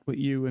chat with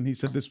you, and he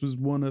said this was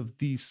one of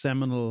the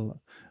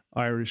seminal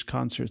Irish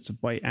concerts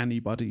by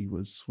anybody,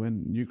 was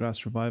when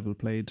Newgrass Revival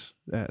played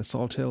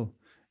Salt Hill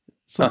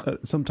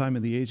sometime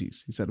in the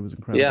 80s. He said it was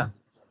incredible.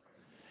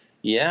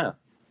 Yeah.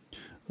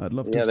 I'd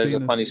love to have seen it.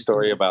 There's a funny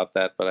story about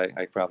that, but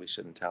I probably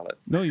shouldn't tell it.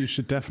 No, you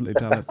should definitely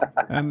tell it.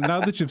 And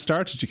now that you've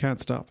started, you can't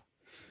stop.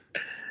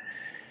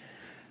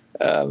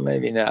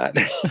 Maybe not.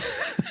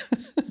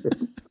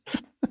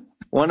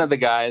 One of the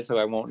guys who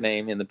I won't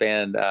name in the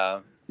band,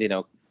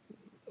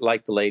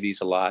 liked the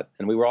ladies a lot.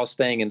 And we were all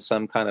staying in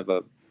some kind of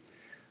a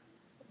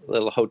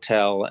little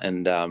hotel,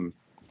 and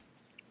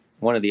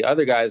one of the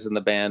other guys in the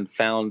band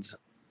found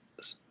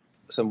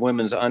some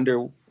women's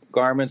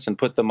undergarments and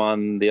put them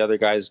on the other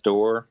guy's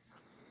door.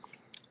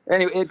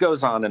 Anyway, it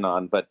goes on and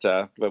on, but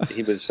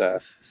he was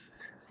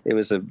it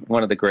was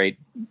one of the great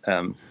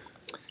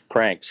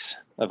pranks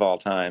of all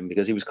time,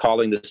 because he was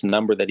calling this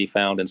number that he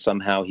found, and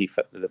somehow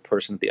the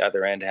person at the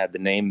other end had the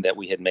name that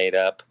we had made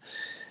up,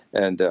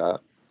 and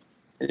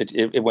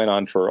it went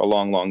on for a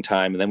long, long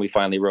time, and then we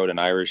finally wrote an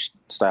Irish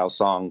style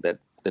song that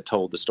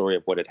told the story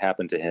of what had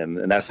happened to him,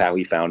 and that's how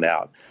he found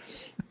out.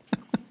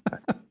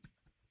 I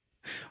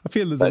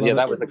feel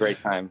that was a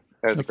great time.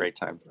 That was a great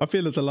time. I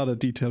feel there's a lot of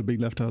detail being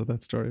left out of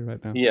that story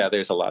right now. Yeah,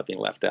 there's a lot being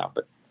left out,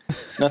 but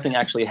nothing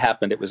actually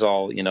happened. It was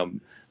all,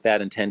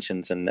 bad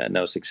intentions and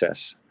no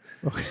success.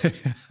 Okay.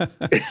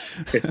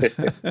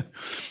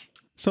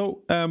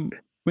 So,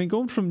 when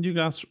going from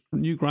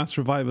Newgrass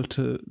Revival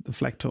to the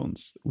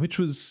Flecktones, which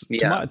was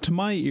to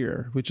my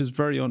ear, which is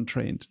very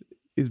untrained,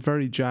 is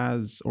very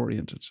jazz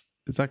oriented.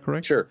 Is that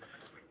correct? Sure.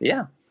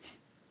 Yeah.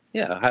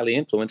 Yeah, highly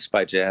influenced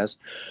by jazz,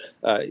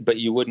 but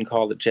you wouldn't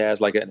call it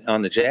jazz. Like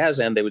on the jazz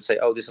end, they would say,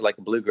 "Oh, this is like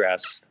a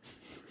bluegrass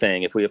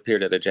thing." If we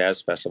appeared at a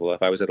jazz festival,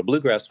 if I was at a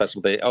bluegrass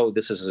festival,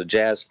 this is a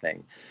jazz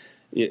thing.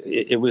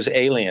 It was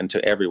alien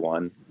to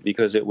everyone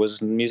because it was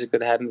music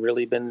that hadn't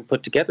really been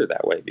put together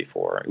that way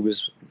before. It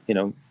was,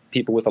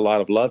 people with a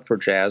lot of love for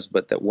jazz,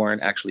 but that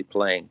weren't actually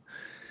playing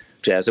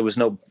jazz. There was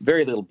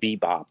very little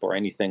bebop or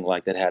anything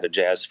like that had a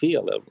jazz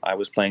feel. I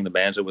was playing the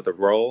banjo with a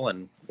roll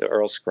and the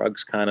Earl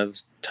Scruggs kind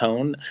of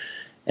tone,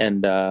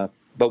 and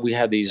but we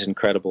had these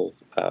incredible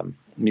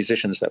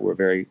musicians that were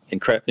very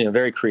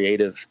very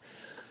creative,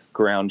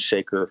 ground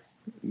shaker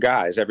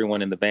guys.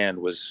 Everyone in the band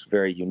was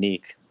very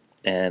unique,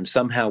 and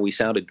somehow we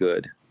sounded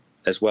good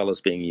as well as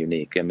being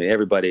unique. I mean,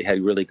 everybody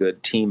had really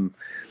good team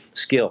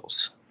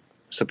skills,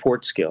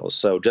 support skills.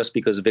 So just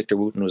because Victor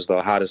Wooten was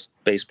the hottest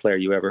bass player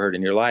you ever heard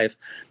in your life,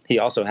 he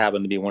also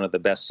happened to be one of the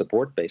best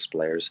support bass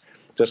players.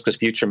 Just because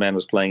Future Man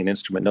was playing an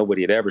instrument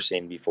nobody had ever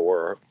seen before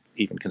or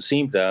even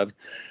conceived of,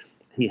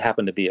 he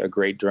happened to be a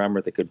great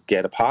drummer that could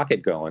get a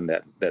pocket going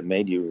that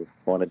made you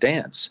want to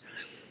dance.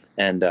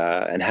 And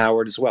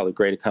Howard as well, a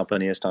great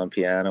accompanist on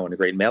piano and a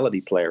great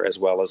melody player, as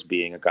well as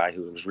being a guy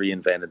who has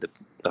reinvented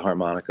the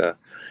harmonica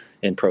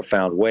in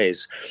profound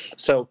ways.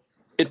 So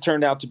it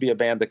turned out to be a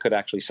band that could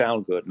actually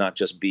sound good, not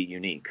just be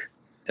unique.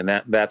 And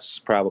that's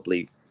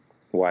probably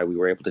why we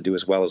were able to do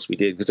as well as we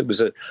did, because it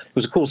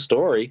was a cool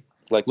story.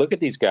 Like, look at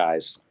these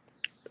guys.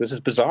 This is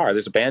bizarre.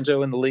 There's a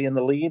banjo in the lead,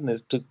 and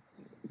there's two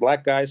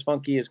black guys,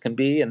 funky as can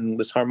be, and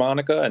this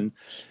harmonica, and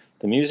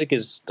the music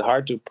is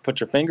hard to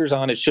put your fingers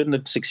on. It shouldn't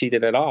have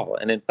succeeded at all.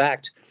 And in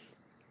fact,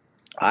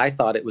 I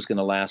thought it was going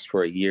to last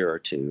for a year or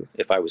two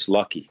if I was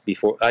lucky.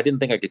 I didn't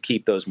think I could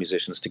keep those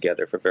musicians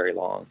together for very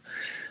long.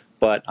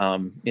 But,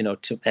 and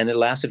it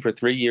lasted for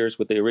 3 years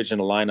with the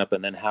original lineup,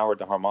 and then Howard,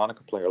 the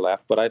harmonica player,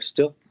 left. But I'm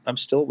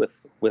still with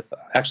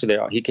actually,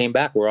 he came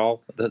back. The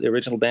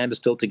original band is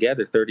still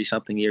together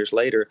 30-something years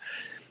later.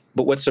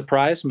 But what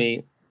surprised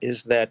me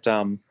is that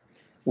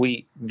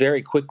we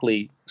very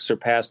quickly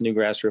surpassed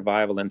Newgrass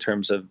Revival in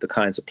terms of the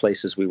kinds of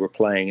places we were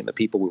playing and the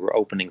people we were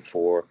opening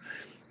for,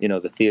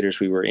 the theaters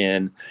we were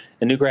in.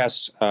 And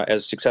Newgrass,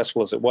 as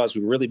successful as it was,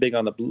 we were really big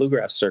on the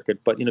bluegrass circuit.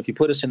 But, if you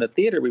put us in a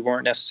theater, we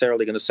weren't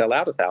necessarily going to sell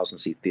out a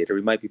 1,000-seat theater.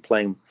 We might be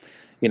playing,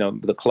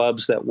 the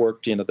clubs that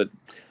worked,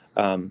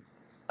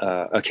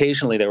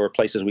 occasionally there were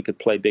places we could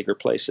play bigger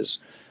places.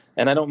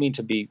 And I don't mean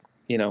to be,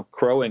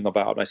 crowing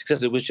about my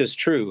success. It was just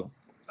true.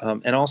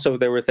 And also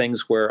there were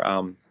things where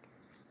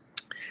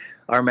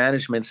our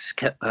managements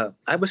kept,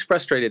 I was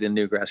frustrated in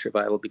Newgrass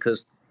Revival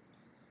because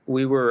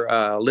we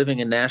were living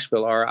in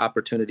Nashville. Our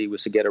opportunity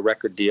was to get a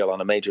record deal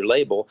on a major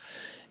label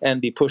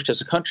and be pushed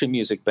as a country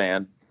music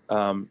band.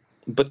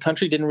 But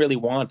country didn't really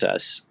want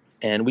us.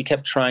 And we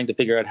kept trying to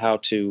figure out how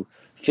to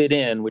fit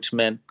in, which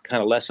meant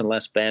kind of less and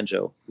less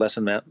banjo, less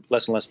and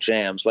less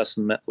jams, less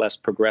and less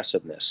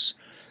progressiveness.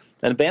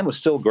 And the band was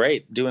still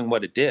great doing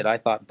what it did, I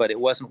thought, but it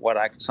wasn't what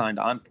I signed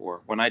on for.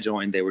 When I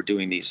joined, they were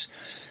doing these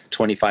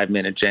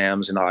 25-minute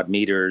jams and odd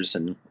meters,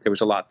 and there was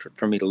a lot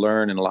for me to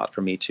learn and a lot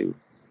for me to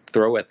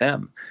throw at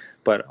them.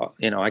 But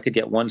I could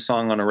get one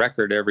song on a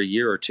record every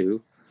year or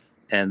two,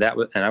 and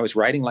I was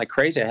writing like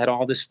crazy. I had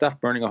all this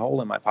stuff burning a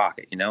hole in my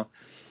pocket,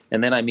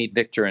 And then I meet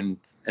Victor and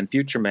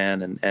Future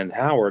Man and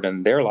Howard,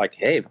 and they're like,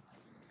 "Hey,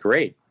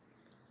 great,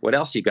 what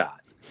else you got?"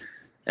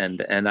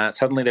 And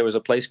suddenly there was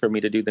a place for me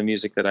to do the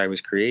music that I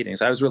was creating.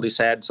 So I was really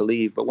sad to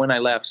leave. But when I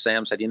left,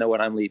 Sam said, "You know what?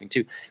 I'm leaving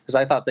too," because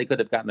I thought they could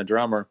have gotten a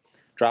drummer,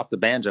 dropped the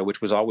banjo,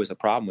 which was always the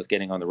problem with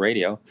getting on the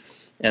radio,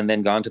 and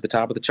then gone to the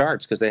top of the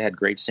charts because they had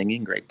great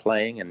singing, great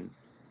playing, and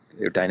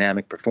they're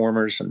dynamic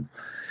performers.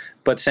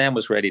 But Sam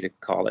was ready to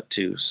call it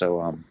too,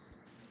 so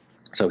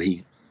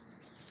he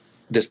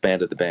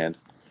disbanded the band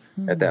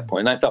at that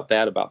point. And I felt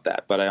bad about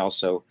that, but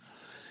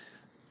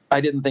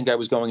I didn't think I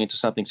was going into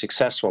something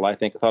successful. I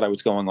thought I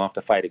was going off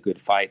to fight a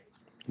good fight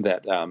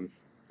that,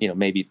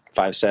 maybe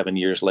 5-7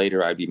 years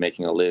later I'd be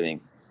making a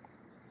living.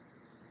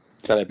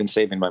 But I've been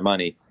saving my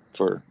money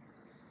for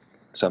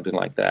something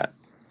like that.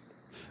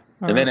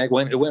 And then it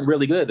went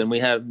really good. And we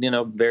had,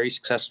 very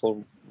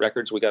successful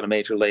records. We got a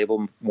major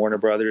label, Warner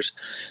Brothers,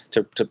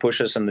 to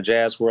push us in the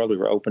jazz world. We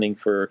were opening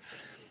for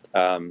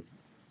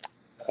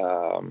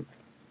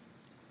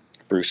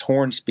Bruce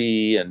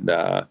Hornsby, and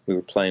we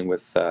were playing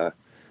with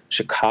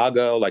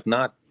Chicago, like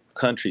not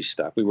country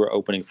stuff. We were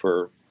opening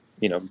for,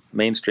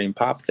 mainstream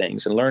pop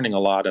things and learning a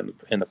lot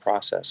in the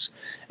process.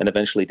 And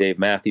eventually Dave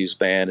Matthews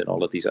Band and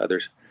all of these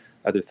other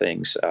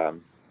things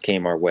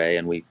came our way,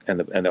 and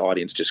the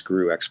audience just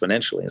grew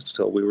exponentially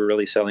until we were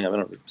really selling. I don't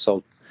know, we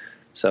sold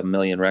some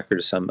million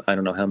records, I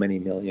don't know how many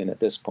million at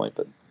this point,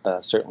 but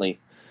certainly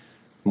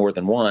more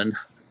than one.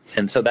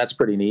 And so that's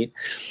pretty neat.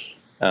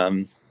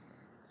 I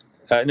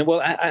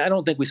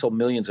don't think we sold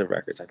millions of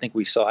records. I think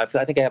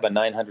I have a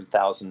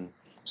 900,000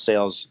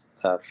 sales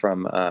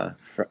from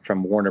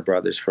Warner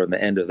Brothers for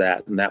the end of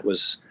that, and that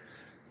was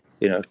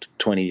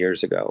 20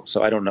 years ago.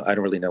 So I don't know. I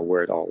don't really know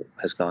where it all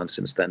has gone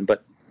since then,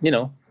 but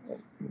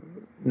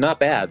not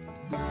bad.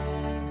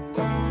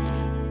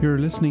 You're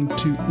listening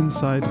to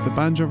Inside the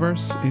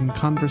Banjoverse in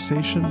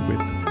conversation with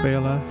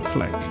Béla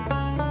Fleck.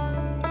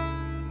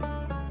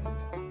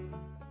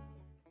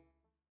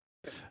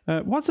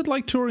 What's it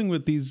like touring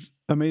with these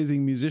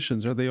amazing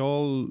musicians? Are they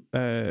all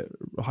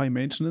high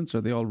maintenance?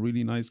 Are they all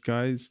really nice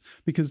guys?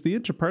 Because the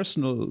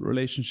interpersonal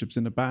relationships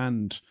in a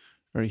band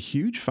are a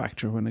huge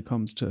factor when it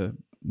comes to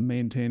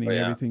maintaining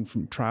everything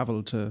from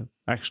travel to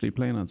actually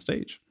playing on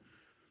stage.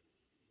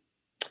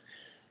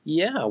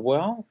 Yeah,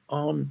 well,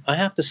 I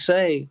have to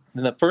say,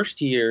 in the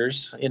first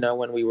years,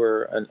 when we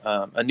were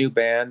a new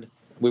band,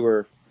 we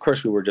were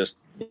just,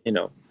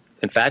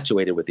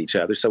 infatuated with each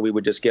other. So we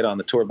would just get on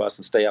the tour bus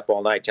and stay up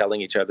all night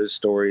telling each other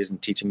stories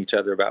and teaching each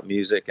other about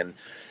music, and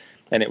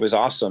it was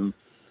awesome.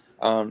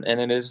 And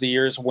then as the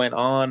years went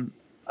on,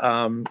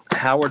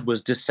 Howard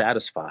was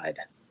dissatisfied.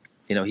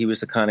 He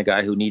was the kind of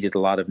guy who needed a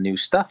lot of new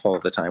stuff all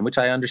the time, which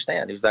I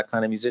understand. He's that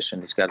kind of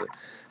musician. He's got a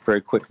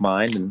very quick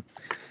mind, and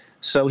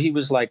so he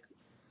was like.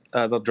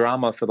 The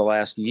drama for the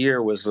last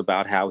year was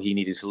about how he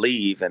needed to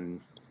leave,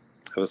 and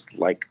it was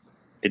like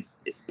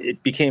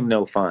it became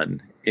no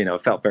fun.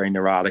 It felt very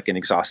neurotic and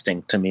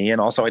exhausting to me,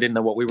 and also I didn't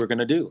know what we were going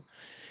to do.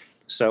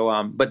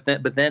 So, but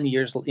then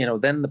years,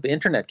 then the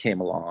internet came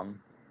along,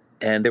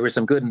 and there were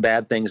some good and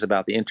bad things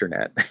about the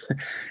internet.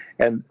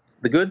 And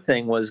the good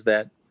thing was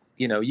that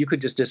you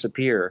could just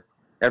disappear.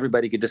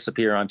 Everybody could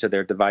disappear onto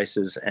their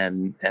devices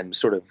and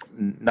sort of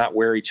not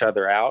wear each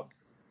other out.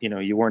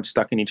 You weren't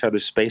stuck in each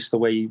other's space the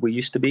way we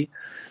used to be,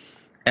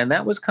 and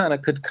that was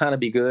could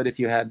be good if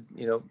you had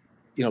a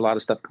lot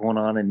of stuff going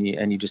on and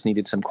you just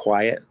needed some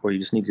quiet, or you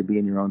just needed to be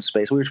in your own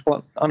space. We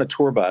were on a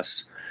tour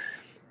bus,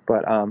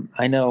 but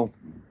I know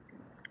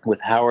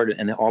with Howard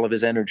and all of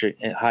his energy,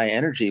 high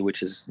energy,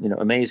 which is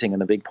amazing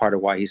and a big part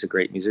of why he's a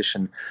great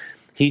musician,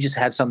 he just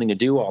had something to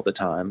do all the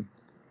time.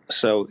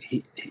 So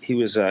he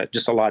was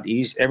just a lot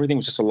easier. Everything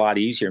was just a lot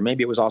easier.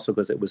 Maybe it was also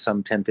because it was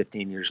some 10,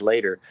 15 years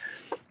later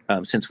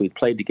since we'd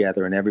played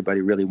together and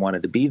everybody really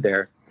wanted to be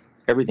there.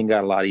 Everything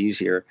got a lot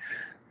easier.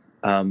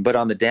 But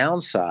on the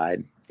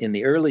downside, in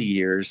the early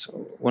years,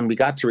 when we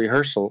got to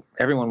rehearsal,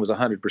 everyone was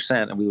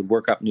 100% and we would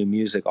work up new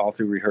music all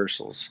through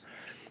rehearsals.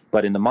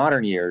 But in the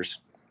modern years,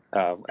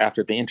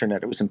 after the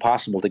internet, it was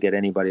impossible to get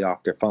anybody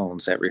off their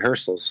phones at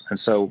rehearsals. And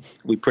so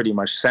we pretty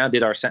much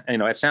did our,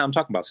 I'm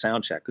talking about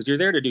sound check, because you're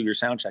there to do your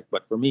sound check.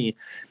 But for me,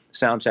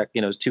 sound check,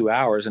 is 2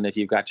 hours. And if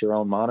you've got your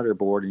own monitor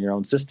board and your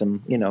own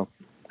system,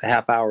 a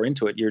half hour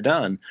into it, you're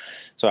done.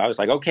 So I was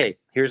like, okay,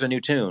 here's a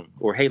new tune,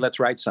 or hey, let's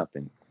write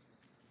something.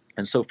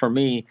 And so for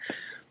me,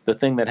 the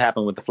thing that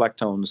happened with the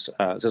Flecktones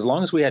is as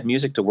long as we had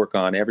music to work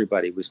on,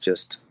 everybody was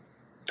just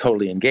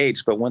totally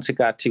engaged. But once it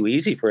got too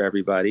easy for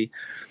everybody,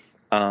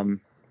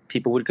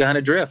 people would kind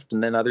of drift,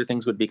 and then other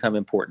things would become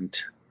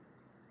important.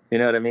 You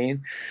know what I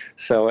mean?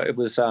 So it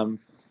was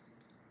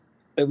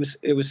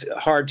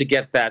hard to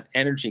get that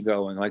energy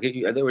going. Like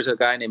there was a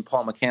guy named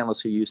Paul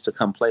McCandless who used to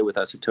come play with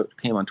us. He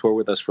came on tour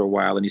with us for a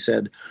while, and he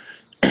said,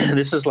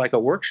 "This is like a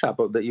workshop.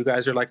 That you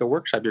guys are like a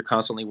workshop. You're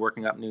constantly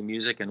working up new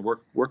music and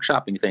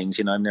workshopping things.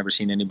 I've never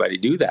seen anybody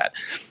do that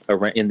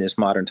in this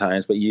modern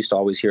times. But you used to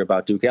always hear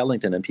about Duke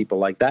Ellington and people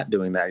like that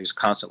doing that. He was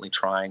constantly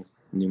trying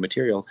new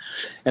material,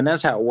 and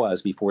that's how it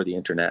was before the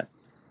internet.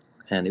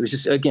 And it was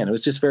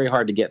just very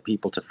hard to get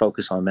people to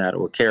focus on that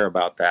or care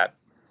about that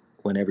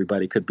when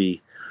everybody could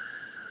be,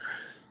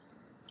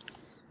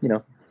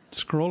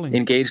 scrolling,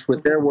 engaged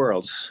with their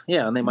worlds.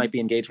 Yeah, and they might be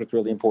engaged with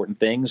really important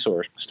things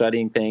or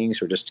studying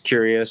things or just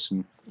curious,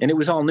 and it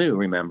was all new.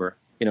 Remember,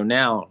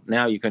 now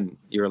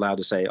you're allowed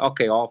to say,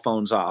 okay, all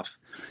phones off,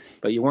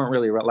 but you weren't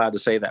really allowed to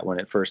say that when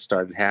it first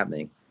started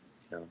happening.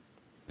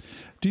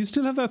 Do you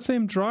still have that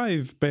same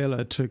drive,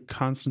 Béla, to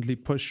constantly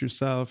push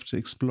yourself, to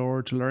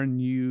explore, to learn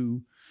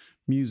new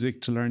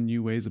music, to learn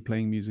new ways of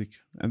playing music,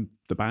 and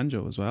the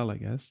banjo as well, I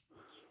guess?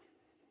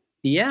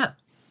 Yeah,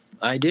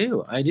 I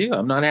do.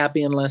 I'm not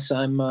happy unless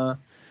I've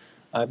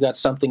got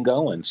something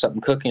going,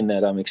 something cooking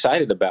that I'm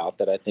excited about,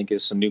 that I think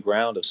is some new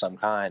ground of some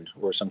kind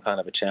or some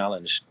kind of a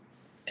challenge.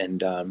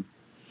 And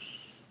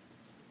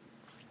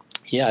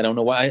I don't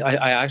know why.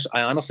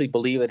 I honestly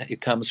believe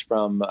it comes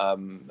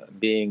from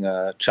being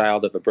a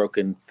child of a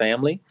broken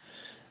family,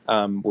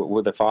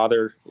 where the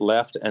father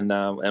left and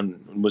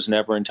was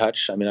never in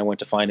touch. I mean, I went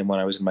to find him when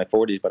I was in my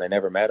 40s, but I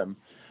never met him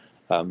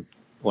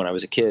when I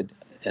was a kid.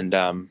 And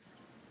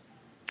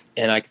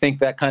I think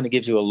that kind of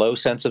gives you a low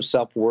sense of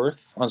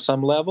self-worth on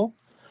some level,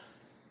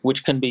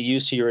 which can be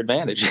used to your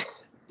advantage.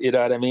 You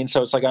know what I mean?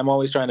 So it's like I'm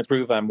always trying to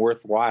prove I'm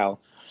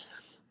worthwhile.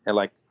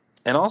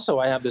 And also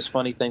I have this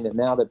funny thing that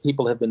now that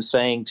people have been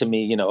saying to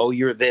me, oh,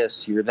 you're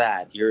this, you're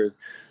that,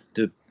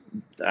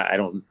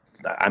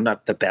 I'm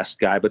not the best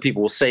guy, but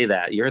people will say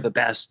that you're the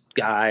best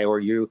guy,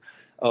 or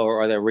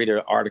they read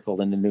an article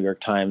in the New York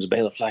Times,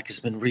 Béla Fleck has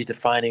been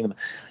redefining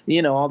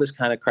them, all this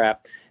kind of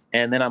crap.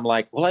 And then I'm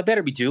like, well, I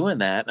better be doing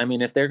that. I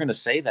mean, if they're going to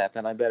say that,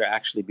 then I better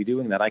actually be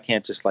doing that. I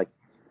can't just like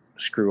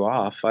screw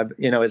off.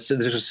 There's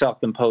a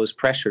self-imposed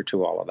pressure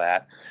to all of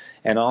that.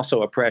 And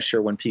also a pressure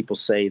when people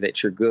say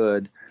that you're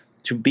good,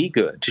 to be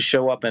good, to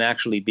show up and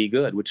actually be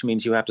good, which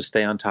means you have to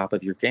stay on top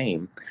of your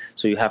game.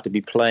 So you have to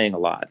be playing a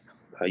lot.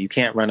 You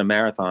can't run a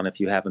marathon if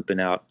you haven't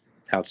been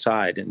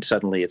outside and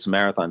suddenly it's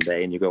marathon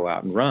day and you go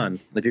out and run.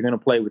 If you're going to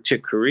play with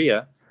Chick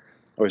Corea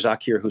or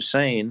Zakir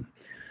Hussain,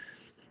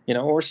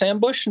 or Sam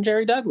Bush and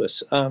Jerry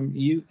Douglas,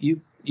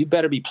 you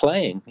better be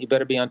playing. You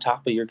better be on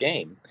top of your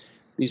game.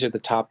 These are the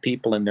top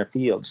people in their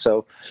field.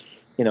 So,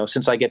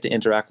 since I get to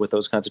interact with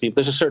those kinds of people,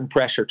 there's a certain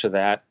pressure to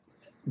that.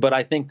 But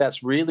I think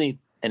that's really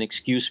an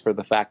excuse for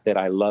the fact that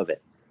I love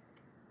it.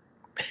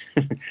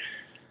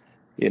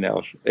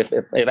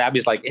 If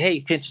Abby's like, hey,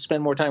 can't you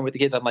spend more time with the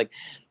kids? I'm like,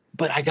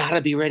 but I got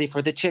to be ready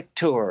for the Chick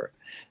tour.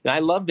 And I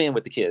love being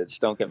with the kids,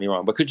 don't get me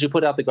wrong. But could you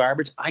put out the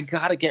garbage? I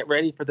got to get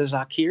ready for the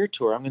Zakir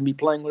tour. I'm going to be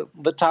playing with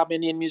the top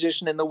Indian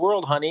musician in the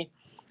world, honey.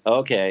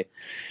 Okay.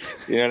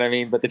 You know what I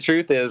mean? But the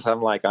truth is,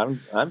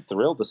 I'm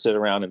thrilled to sit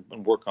around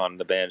and work on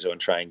the banjo and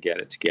try and get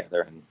it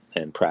together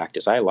and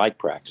practice. I like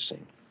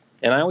practicing.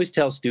 And I always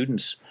tell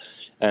students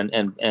and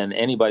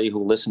anybody who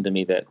will listen to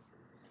me that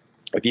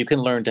if you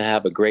can learn to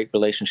have a great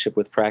relationship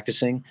with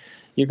practicing,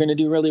 you're going to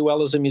do really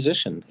well as a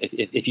musician.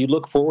 If you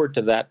look forward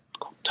to that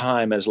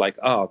time as like,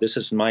 oh, this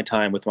is my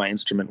time with my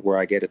instrument where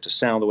I get it to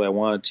sound the way I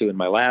want it to in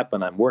my lap,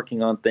 and I'm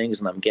working on things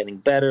and I'm getting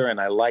better, and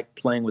I like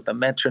playing with a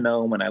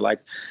metronome, and I like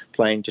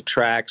playing to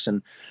tracks,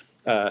 and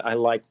I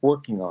like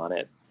working on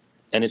it,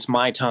 and it's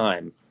my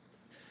time,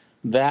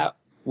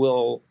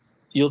 you'll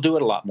do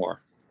it a lot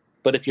more.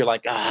 But if you're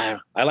like, I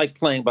like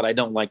playing, but I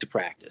don't like to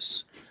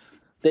practice,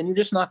 then you're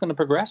just not going to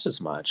progress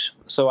as much.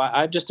 So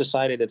I've just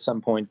decided at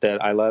some point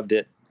that I loved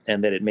it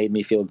and that it made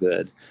me feel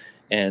good.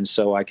 And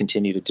so I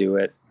continue to do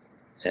it.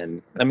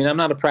 And I mean, I'm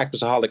not a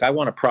practiceaholic. I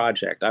want a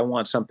project. I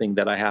want something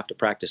that I have to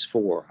practice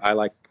for.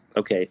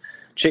 Okay,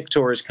 Chick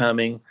Tour is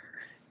coming.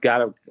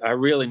 I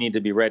really need to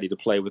be ready to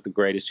play with the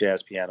greatest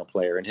jazz piano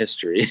player in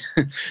history.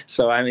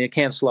 So, I mean, I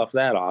can't slough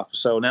that off.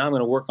 So now I'm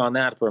going to work on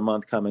that for a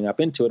month coming up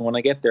into it. And when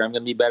I get there, I'm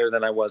going to be better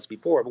than I was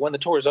before. But when the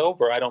tour's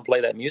over, I don't play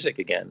that music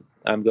again.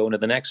 I'm going to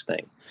the next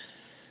thing.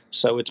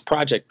 So it's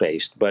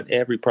project-based. But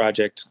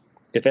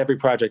if every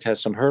project has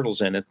some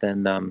hurdles in it,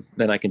 then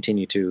I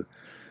continue to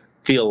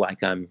feel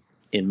like I'm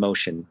in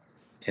motion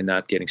and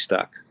not getting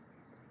stuck.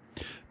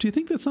 Do you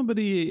think that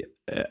somebody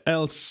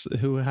else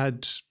who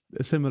had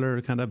a similar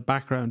kind of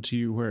background to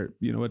you where,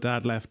 a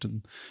dad left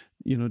and,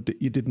 you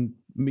didn't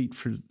meet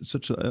for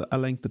such a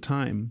length of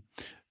time,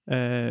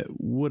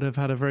 would have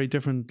had a very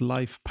different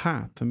life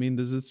path? I mean,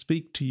 does it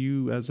speak to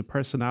you as a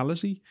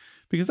personality?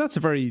 Because that's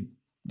a very,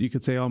 you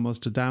could say,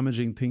 almost a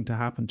damaging thing to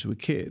happen to a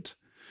kid,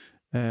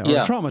 or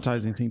a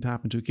traumatizing thing to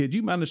happen to a kid.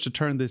 You managed to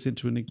turn this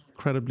into an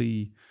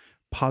incredibly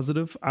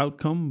positive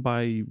outcome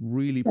by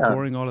really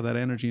pouring all of that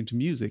energy into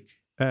music.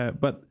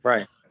 But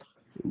right.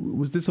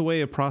 Was this a way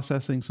of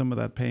processing some of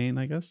that pain,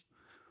 I guess?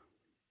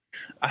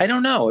 I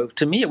don't know.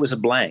 To me, it was a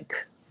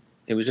blank.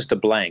 It was just a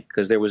blank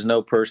because there was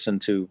no person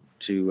to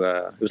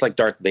it was like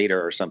Darth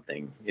Vader or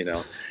something, It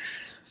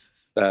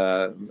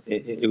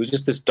was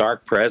just this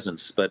dark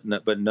presence, but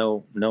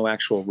no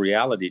actual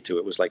reality to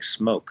it. It was like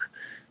smoke.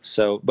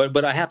 So,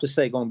 but I have to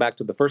say, going back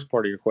to the first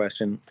part of your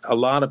question, a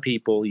lot of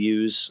people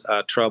use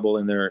trouble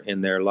in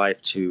their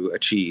life to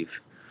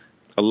achieve.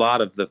 A lot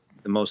of the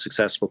most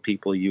successful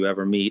people you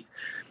ever meet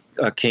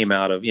came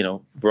out of,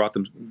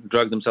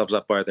 drug themselves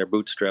up by their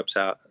bootstraps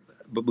out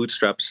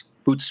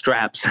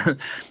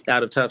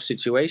of tough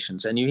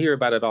situations, and you hear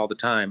about it all the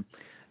time.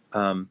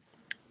 And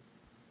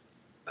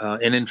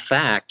in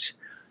fact,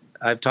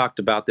 I've talked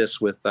about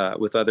this with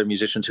other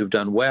musicians who've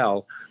done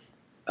well.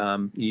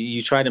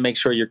 You try to make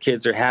sure your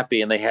kids are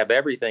happy and they have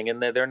everything,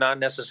 and they're not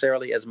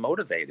necessarily as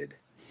motivated,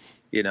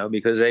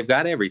 because they've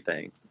got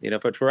everything.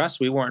 But for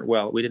us, we weren't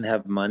well. We didn't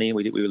have money.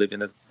 We lived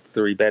in a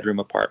 3-bedroom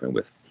apartment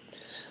with,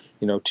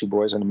 2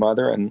 boys and a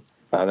mother, and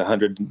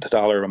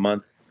 $100 a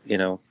month,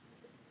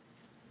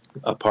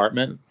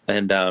 apartment,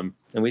 and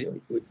we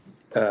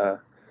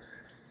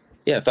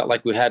it felt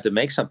like we had to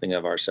make something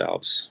of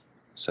ourselves.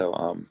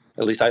 So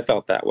at least I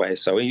felt that way.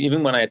 So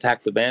even when I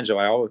attacked the banjo,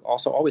 I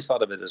always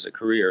thought of it as a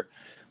career.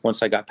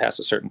 Once I got past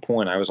a certain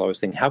point, I was always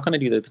thinking, how can I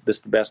do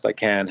this the best I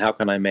can? How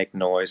can I make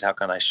noise? How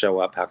can I show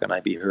up? How can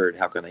I be heard?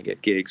 How can I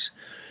get gigs?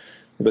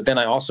 But then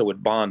I also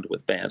would bond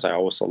with bands. I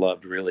also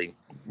loved really,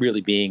 really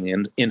being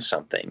in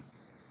something.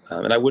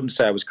 And I wouldn't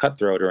say I was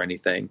cutthroat or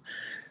anything,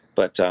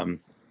 but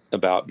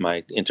about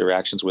my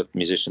interactions with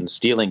musicians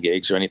stealing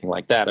gigs or anything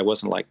like that. I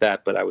wasn't like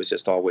that, but I was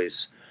just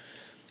always,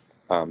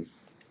 I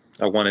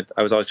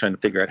was always trying to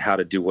figure out how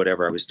to do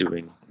whatever I was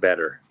doing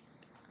better.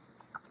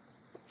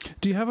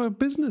 Do you have a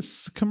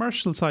business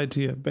commercial side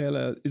to you,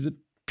 Béla? Is it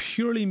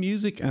purely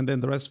music and then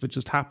the rest of it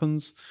just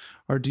happens?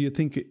 Or do you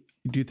think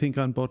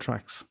on both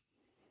tracks?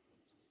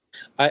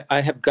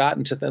 I have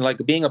gotten to,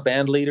 like being a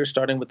band leader,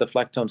 starting with the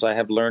Flecktones, I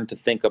have learned to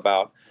think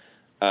about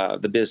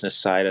the business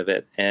side of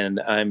it, and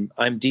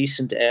I'm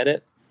decent at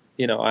it.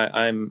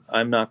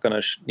 I'm not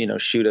going to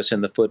shoot us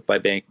in the foot by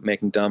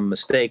making dumb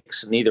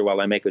mistakes. Neither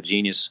will I make a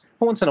genius.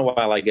 Once in a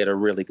while, I get a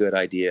really good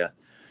idea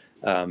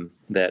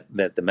that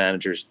the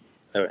managers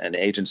and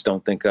agents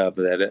don't think of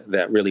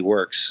that really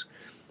works.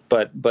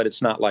 But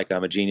it's not like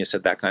I'm a genius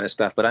at that kind of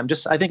stuff. But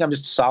I think I'm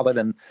just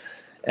solid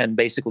and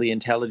basically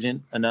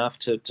intelligent enough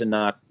to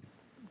not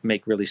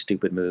make really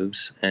stupid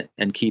moves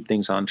and keep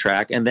things on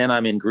track. And then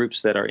I'm in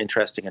groups that are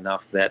interesting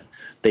enough that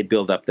they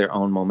build up their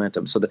own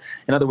momentum. So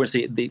in other words,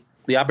 the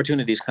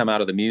opportunities come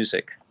out of the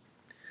music,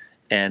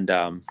 and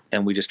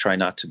we just try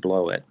not to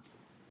blow it.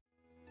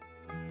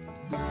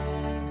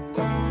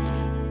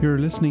 You're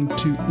listening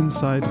to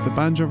Inside the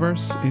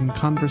Banjoverse in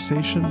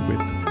conversation with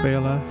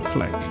Béla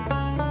Fleck.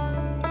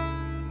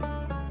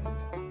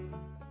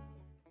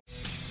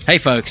 Hey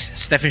folks,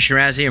 Stefan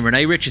Shirazi and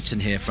Renee Richardson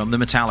here from the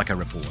Metallica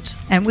Report.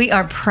 And we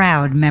are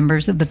proud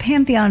members of the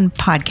Pantheon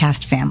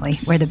podcast family,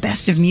 where the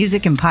best of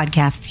music and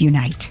podcasts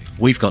unite.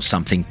 We've got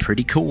something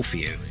pretty cool for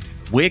you.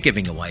 We're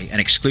giving away an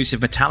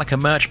exclusive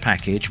Metallica merch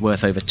package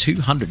worth over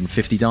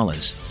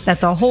 $250.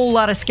 That's a whole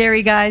lot of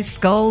Scary Guys,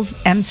 skulls,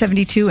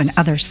 M72, and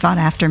other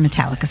sought-after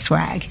Metallica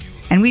swag.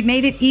 And we've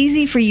made it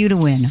easy for you to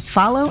win.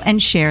 Follow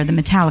and share the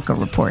Metallica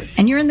Report,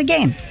 and you're in the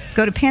game.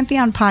 Go to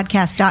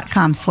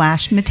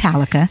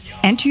pantheonpodcast.com/Metallica,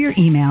 enter your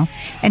email,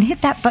 and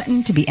hit that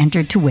button to be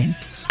entered to win.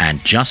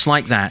 And just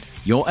like that,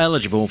 you're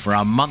eligible for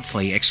our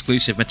monthly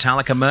exclusive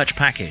Metallica merch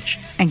package.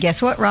 And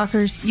guess what,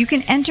 rockers? You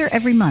can enter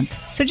every month,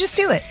 so just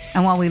do it.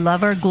 And while we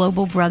love our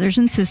global brothers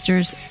and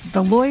sisters,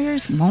 the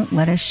lawyers won't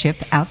let us ship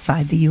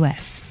outside the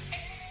U.S.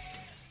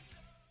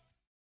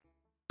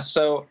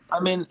 So,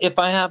 I mean, if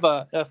I have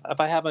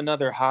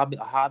another hobby,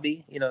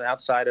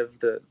 outside of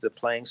the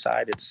playing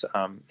side, it's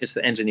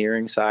the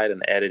engineering side and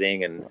the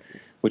editing, and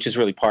which is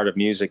really part of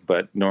music.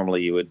 But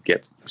normally you would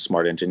get a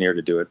smart engineer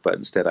to do it. But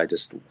instead, I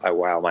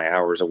while my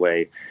hours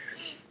away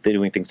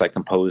doing things like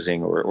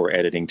composing or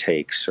editing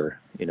takes, or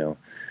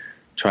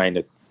trying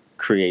to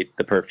create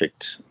the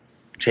perfect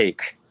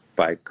take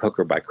by hook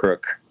or by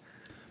crook.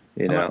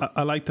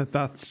 I like that.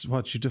 That's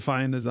what you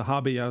define as a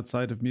hobby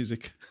outside of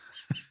music.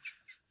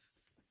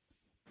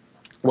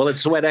 Well,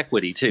 it's sweat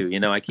equity too.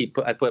 I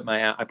put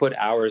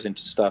hours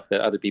into stuff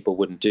that other people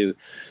wouldn't do,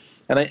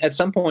 and at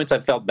some points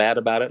I felt bad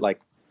about it, like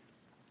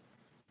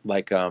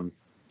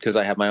because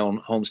I have my own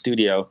home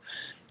studio,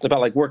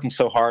 about like working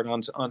so hard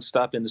on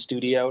stuff in the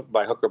studio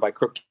by hook or by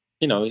crook.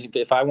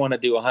 If I want to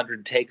do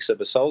 100 takes of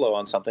a solo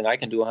on something, I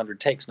can do 100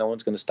 takes. No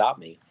one's going to stop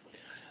me.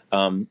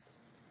 But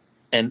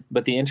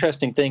the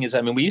interesting thing is,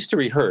 we used to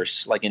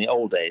rehearse, like in the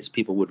old days,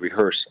 people would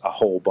rehearse a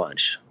whole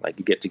bunch. Like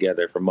you get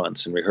together for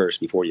months and rehearse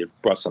before you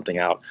brought something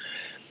out.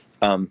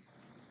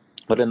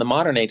 But in the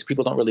modern age,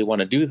 people don't really want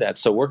to do that.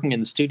 So working in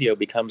the studio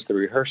becomes the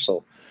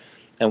rehearsal.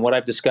 And what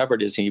I've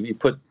discovered is you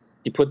put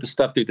the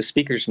stuff through the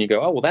speakers and you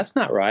go, oh, well, that's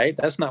not right.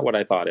 That's not what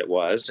I thought it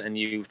was. And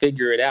you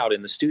figure it out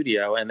in the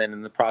studio. And then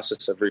in the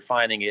process of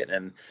refining it,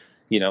 and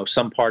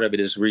some part of it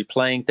is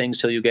replaying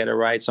things till you get it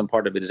right. Some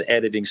part of it is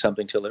editing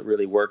something till it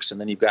really works. And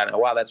then you've got, oh,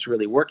 wow, that's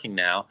really working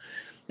now.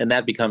 And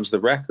that becomes the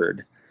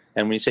record.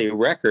 And when you say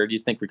record, you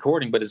think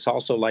recording, but it's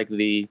also like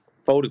the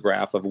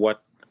photograph of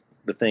what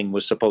the thing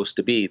was supposed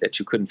to be that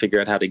you couldn't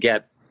figure out how to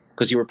get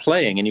because you were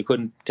playing and you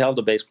couldn't tell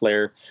the bass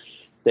player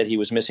that he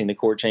was missing the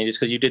chord changes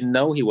because you didn't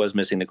know he was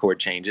missing the chord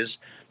changes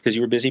because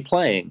you were busy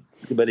playing.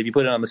 But if you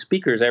put it on the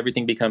speakers,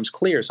 everything becomes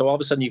clear. So all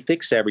of a sudden you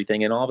fix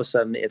everything, and all of a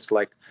sudden it's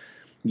like,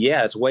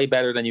 yeah, it's way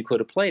better than you could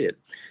have played it.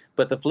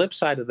 But the flip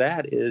side of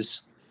that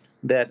is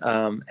that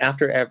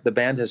after the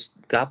band has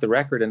got the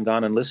record and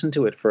gone and listened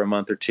to it for a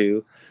month or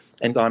two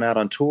and gone out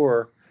on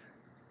tour,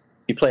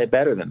 you play it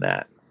better than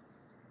that.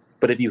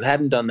 But if you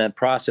hadn't done that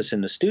process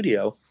in the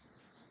studio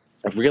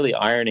of really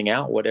ironing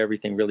out what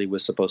everything really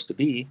was supposed to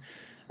be,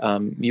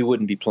 you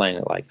wouldn't be playing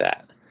it like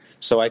that.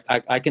 So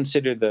I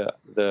consider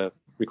the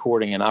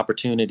recording an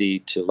opportunity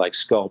to like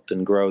sculpt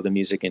and grow the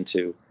music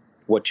into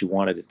what you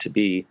wanted it to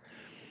be.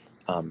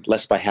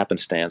 Less by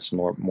happenstance,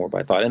 more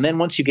by thought. And then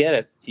once you get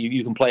it,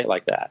 you can play it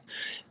like that.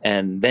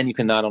 And then you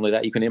can, not only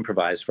that, you can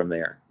improvise from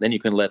there. Then you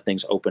can let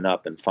things open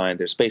up and find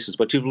their spaces.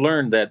 But you've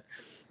learned that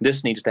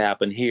this needs to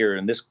happen here,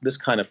 and this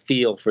kind of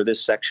feel for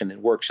this section,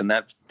 it works, and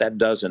that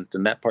doesn't,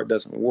 and that part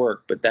doesn't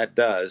work, but that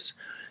does.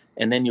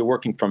 And then you're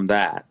working from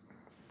that.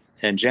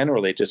 And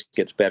generally it just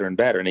gets better and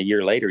better. And a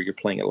year later, you're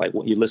playing it like,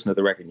 you listen to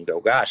the record and you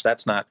go, gosh,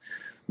 that's not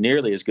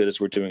nearly as good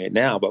as we're doing it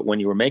now. But when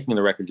you were making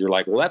the record, you're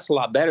like, well, that's a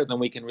lot better than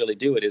we can really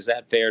do it. Is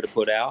that fair to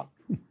put out?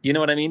 You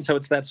know what I mean? So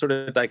it's that sort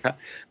of like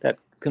that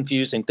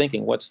confusing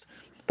thinking.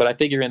 But I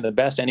figure in the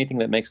best, anything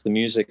that makes the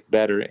music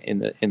better in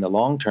the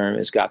long term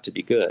has got to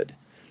be good.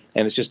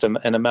 And it's just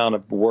an amount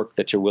of work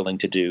that you're willing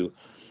to do,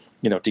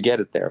 to get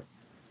it there.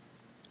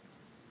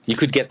 You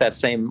could get that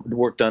same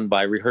work done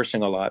by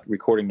rehearsing a lot,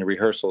 recording the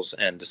rehearsals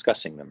and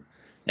discussing them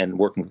and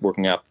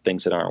working out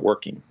things that aren't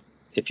working.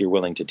 If you're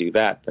willing to do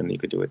that, then you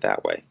could do it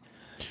that way.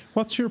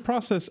 What's your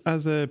process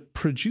as a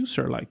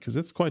producer like? Because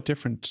it's quite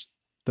different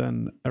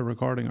than a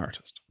recording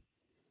artist.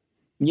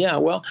 Yeah,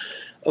 well,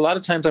 a lot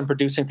of times I'm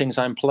producing things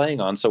I'm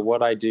playing on. So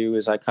what I do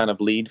is I kind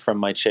of lead from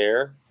my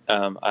chair.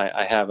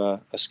 I have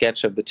a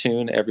sketch of the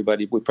tune.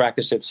 We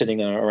practice it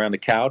sitting around a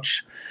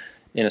couch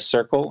in a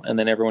circle, and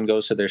then everyone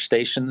goes to their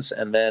stations.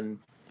 And then,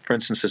 for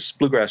instance, this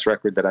bluegrass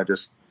record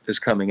that is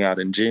coming out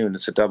in June.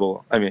 It's a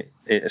double. I mean,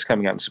 it's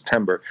coming out in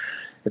September.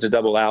 It's a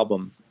double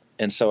album,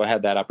 and so I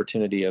had that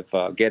opportunity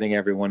of getting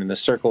everyone in the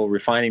circle,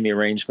 refining the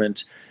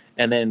arrangement,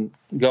 and then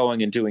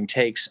going and doing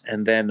takes.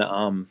 And then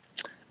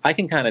I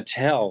can kind of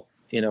tell,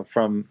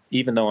 from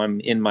even though I'm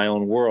in my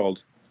own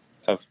world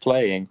of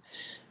playing,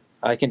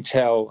 I can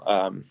tell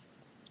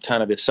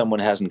kind of if someone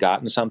hasn't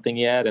gotten something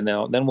yet, and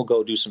then we'll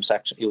go do some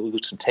you'll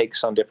do some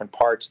takes on different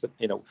parts that,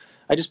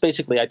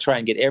 I try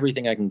and get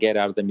everything I can get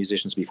out of the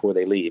musicians before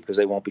they leave, because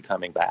they won't be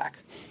coming back.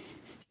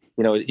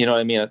 You know what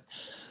I mean?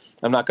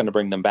 I'm not going to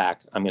bring them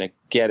back. I'm going to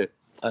get it.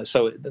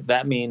 So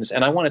that means,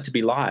 and I want it to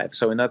be live.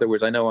 So in other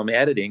words, I know I'm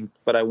editing,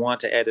 but I want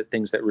to edit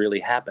things that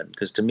really happen,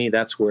 because to me,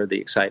 that's where the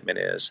excitement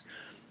is.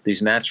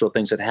 These natural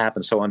things that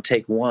happen. So on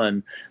take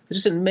one,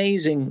 there's just an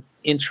amazing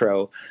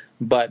intro,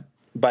 but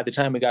by the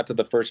time we got to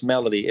the first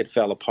melody, it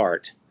fell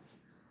apart,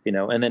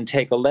 and then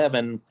take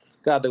 11,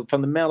 God,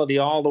 from the melody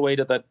all the way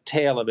to the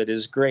tail of it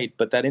is great,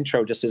 but that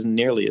intro just isn't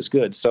nearly as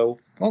good. So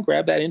I'll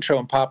grab that intro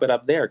and pop it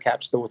up there,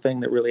 capture the thing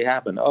that really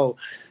happened. Oh,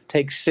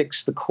 take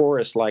 6, the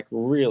chorus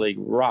really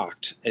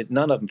rocked.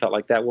 None of them felt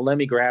like that. Well, let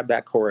me grab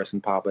that chorus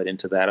and pop it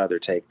into that other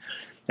take.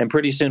 And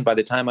pretty soon, by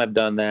the time I've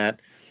done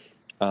that,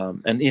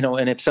 and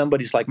if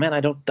somebody's like, man,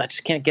 I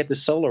just can't get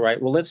this solo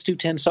right. Well, let's do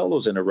 10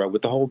 solos in a row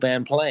with the whole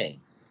band playing.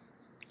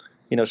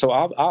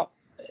 So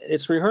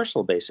it's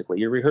rehearsal, basically.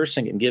 You're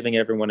rehearsing and giving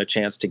everyone a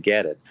chance to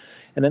get it.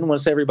 And then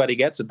once everybody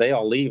gets it, they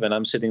all leave, and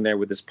I'm sitting there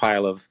with this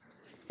pile of,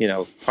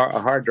 a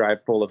hard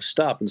drive full of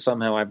stuff. And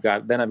somehow I've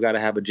got to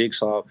have a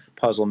jigsaw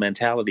puzzle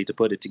mentality to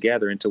put it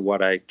together into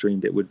what I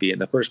dreamed it would be in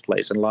the first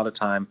place. And a lot of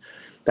time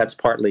that's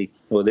partly,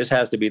 well, this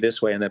has to be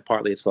this way. And then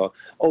partly it's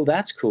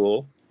that's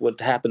cool.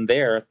 What happened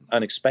there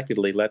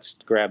unexpectedly, let's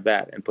grab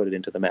that and put it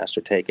into the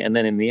master take. And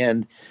then in the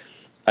end,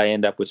 I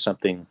end up with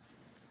something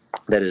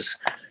that is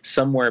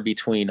somewhere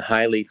between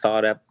highly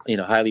thought up,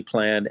 highly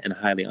planned and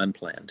highly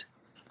unplanned.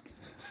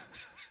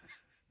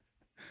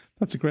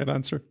 That's a great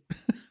answer.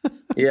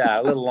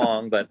 Yeah, a little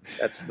long, but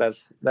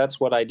that's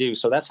what I do.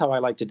 So that's how I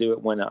like to do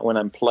it when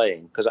I'm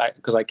playing, because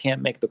I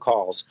can't make the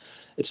calls.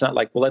 It's not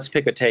like, well, let's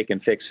pick a take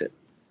and fix it.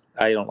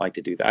 I don't like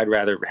to do that. I'd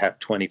rather have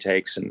 20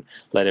 takes and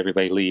let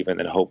everybody leave and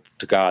then hope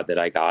to God that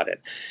I got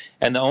it.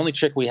 And the only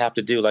trick we have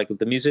to do, like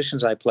the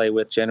musicians I play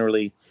with,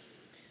 generally,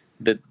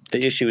 the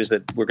issue is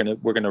that we're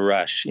gonna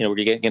rush. We're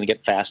gonna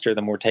get faster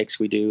the more takes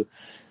we do,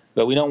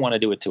 but we don't want to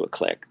do it to a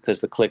click,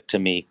 because the click to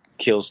me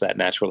kills that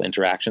natural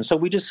interaction. So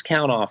we just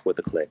count off with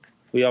the click.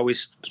 We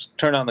always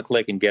turn on the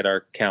click and get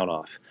our count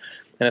off.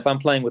 And if I'm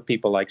playing with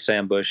people like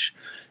Sam Bush,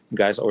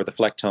 guys, or the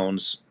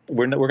Flecktones,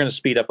 we're going to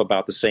speed up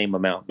about the same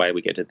amount by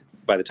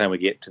the time we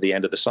get to the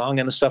end of the song,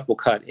 and the stuff will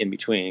cut in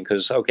between.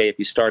 Because if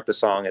you start the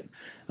song at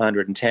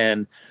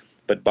 110,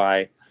 but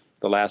by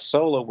the last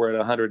solo we're at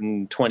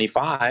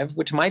 125,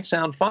 which might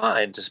sound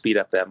fine to speed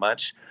up that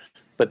much,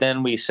 but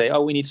then we say,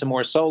 we need some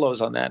more solos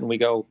on that, and we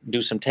go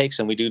do some takes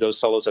and we do those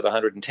solos at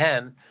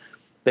 110,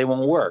 they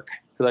won't work.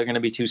 They're going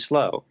to be too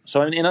slow.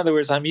 So in other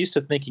words, I'm used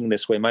to thinking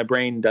this way. My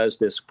brain does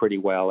this pretty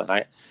well,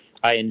 and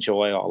I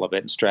enjoy all of it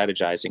and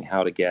strategizing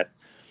how to get,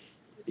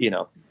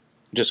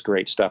 just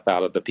great stuff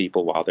out of the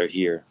people while they're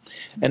here.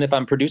 And if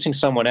I'm producing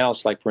someone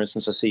else, like for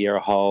instance a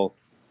Sierra Hull,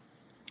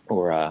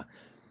 or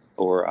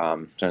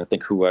trying to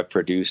think who I've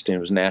produced, and it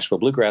was a Nashville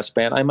Bluegrass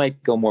Band, I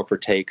might go more for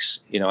takes.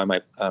 I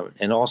might,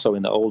 and also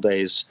in the old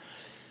days,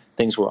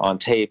 things were on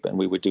tape, and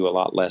we would do a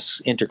lot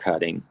less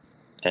intercutting,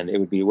 and it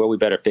would be, well, we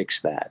better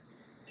fix that.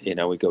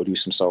 We go do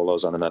some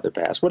solos on another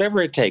pass,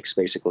 whatever it takes,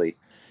 basically.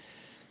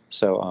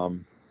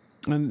 So,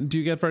 and do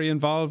you get very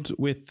involved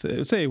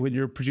with, say, when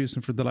you're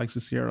producing for the likes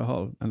of Sierra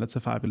Hull, and that's a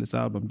fabulous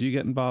album, do you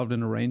get involved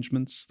in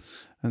arrangements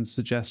and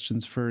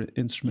suggestions for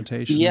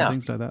instrumentation and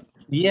things like that?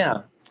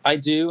 Yeah, I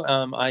do.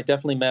 I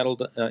definitely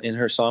meddled in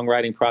her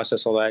songwriting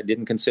process, although I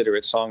didn't consider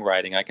it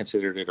songwriting. I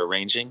considered it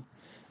arranging.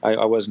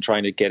 I wasn't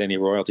trying to get any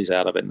royalties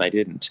out of it, and I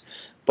didn't.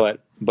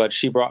 But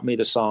she brought me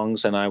the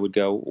songs, and I would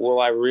go, well,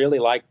 I really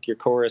like your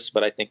chorus,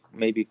 but I think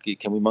maybe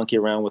can we monkey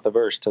around with the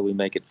verse till we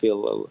make it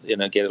feel, get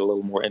it a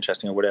little more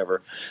interesting or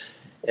whatever,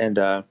 and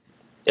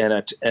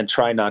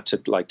try not to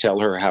tell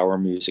her how her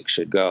music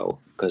should go,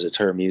 because it's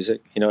her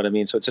music. You know what I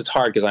mean? So it's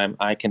hard, because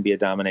I can be a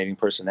dominating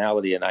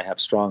personality, and I have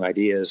strong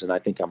ideas, and I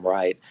think I'm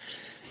right,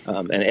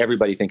 and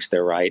everybody thinks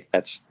they're right.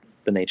 That's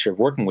the nature of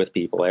working with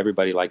people.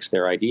 Everybody likes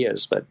their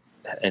ideas, but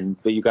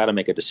you got to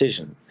make a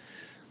decision.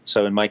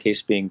 So in my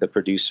case, being the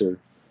producer,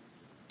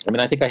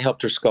 I think I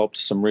helped her sculpt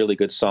some really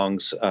good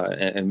songs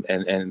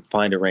and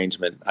find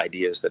arrangement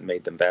ideas that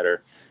made them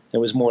better. It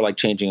was more like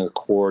changing a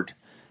chord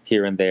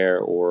here and there,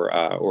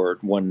 or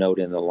one note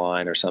in the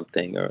line or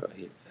something.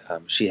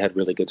 She had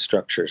really good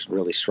structures,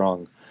 really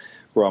strong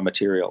raw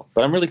material.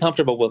 But I'm really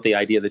comfortable with the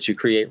idea that you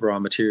create raw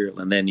material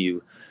and then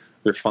you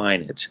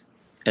refine it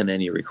and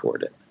then you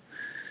record it.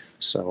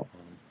 So,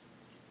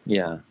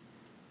 yeah.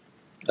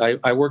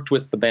 I worked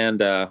with the band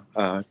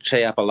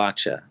Che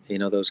Appalachia,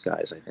 those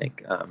guys, I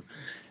think.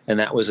 And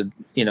that was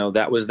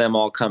that was them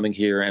all coming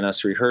here and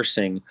us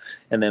rehearsing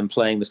and then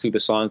playing through the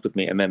songs with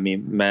me, and then me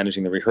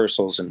managing the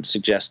rehearsals and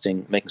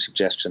making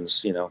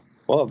suggestions,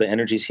 well, the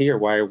energy's here.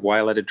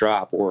 Why let it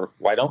drop? Or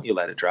why don't you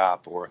let it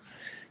drop? Or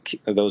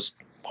those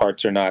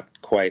parts are not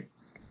quite,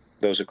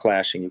 those are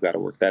clashing. You've got to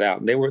work that out.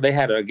 And they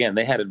had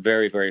it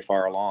very, very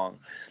far along.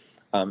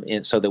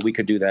 And so that we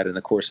could do that in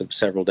the course of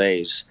several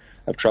days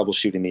of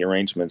troubleshooting the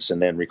arrangements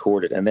and then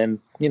record it. And then,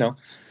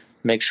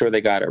 make sure they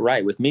got it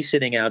right. With me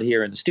sitting out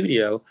here in the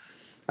studio,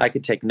 I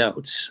could take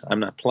notes. I'm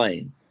not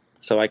playing.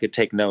 So I could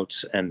take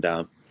notes and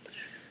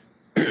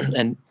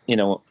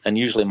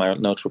usually my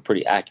notes were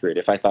pretty accurate.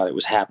 If I thought it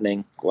was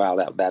happening, wow,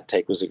 that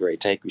take was a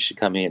great take, we should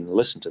come in and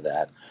listen to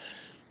that.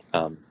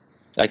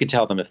 I could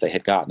tell them if they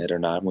had gotten it or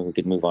not, when we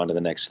could move on to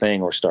the next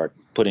thing or start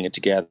putting it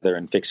together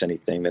and fix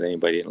anything that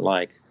anybody didn't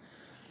like.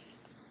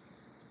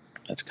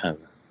 That's kind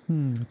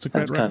of, it's a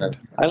great record.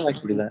 I like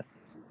to do that.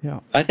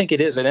 Yeah, I think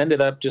it is. It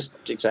ended up just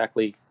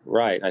exactly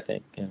right, I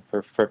think.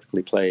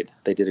 Perfectly played.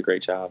 They did a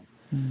great job.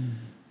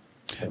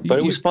 But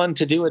it was fun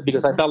to do it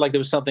because I felt like there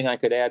was something I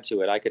could add to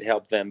it. I could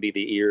help them be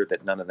the ear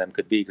that none of them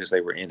could be because they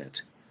were in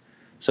it.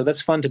 So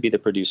that's fun to be the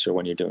producer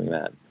when you're doing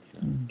that.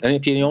 And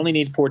if you only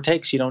need 4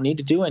 takes, you don't need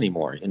to do any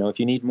more. If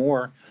you need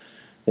more,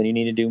 then you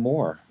need to do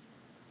more.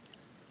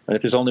 And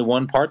if there's only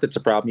one part that's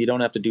a problem, you don't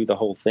have to do the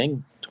whole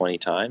thing 20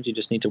 times. You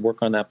just need to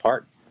work on that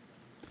part.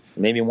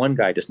 Maybe one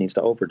guy just needs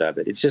to overdub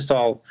it. It's just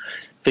all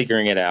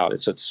figuring it out.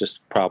 It's just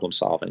problem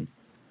solving.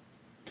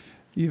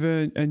 You've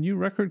a new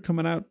record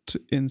coming out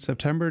in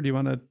September. Do you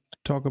want to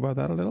talk about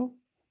that a little?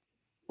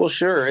 Well,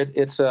 sure.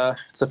 It's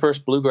the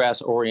first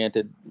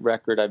bluegrass-oriented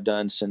record I've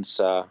done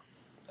since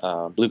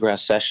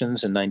Bluegrass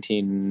Sessions in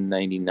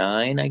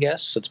 1999, I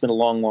guess. So it's been a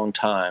long, long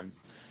time.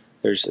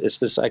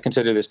 I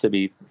consider this to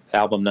be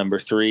album number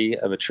 3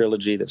 of a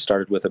trilogy that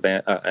started with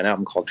an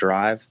album called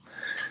Drive,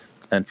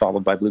 and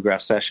followed by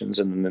Bluegrass Sessions,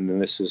 and then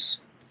this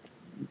is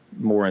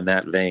more in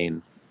that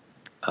vein.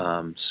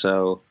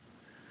 So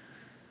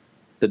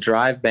the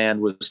Drive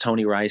band was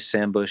Tony Rice,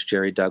 Sam Bush,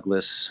 Jerry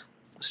Douglas,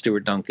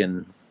 Stuart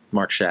Duncan,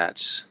 Mark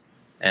Schatz,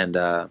 and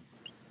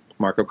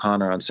Mark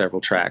O'Connor on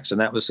several tracks.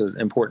 And that was an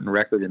important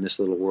record in this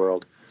little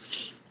world.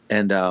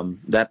 And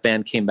that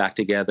band came back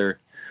together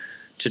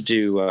to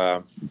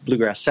do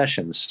Bluegrass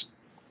Sessions.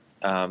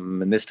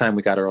 And this time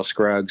we got Earl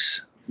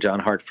Scruggs,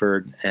 John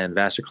Hartford, and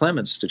Vassar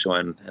Clements to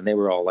join, and they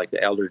were all like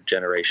the elder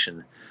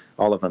generation,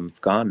 all of them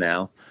gone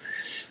now.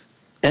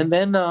 And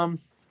then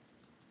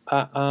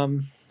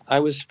I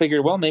was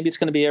figured, well, maybe it's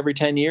going to be every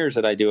 10 years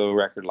that I do a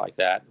record like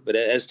that. But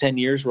as 10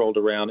 years rolled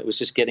around, it was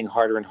just getting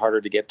harder and harder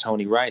to get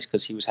Tony Rice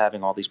because he was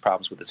having all these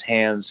problems with his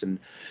hands, and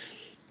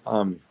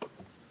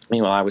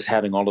I was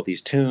having all of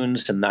these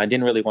tunes, and I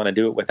didn't really want to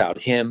do it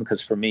without him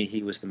because for me,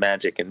 he was the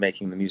magic in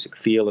making the music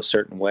feel a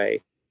certain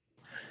way.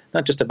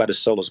 Not just about his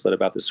solos, but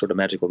about this sort of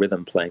magical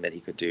rhythm playing that he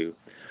could do.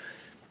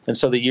 And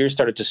so the years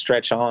started to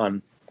stretch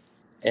on.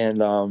 And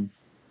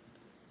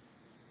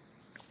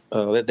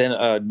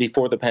then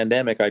before the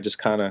pandemic, I just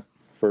kind of,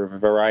 for a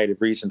variety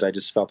of reasons, I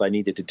just felt I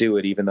needed to do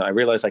it, even though I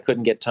realized I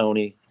couldn't get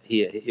Tony.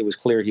 It was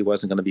clear he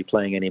wasn't going to be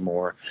playing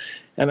anymore.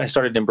 And I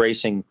started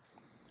embracing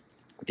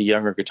the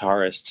younger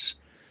guitarists.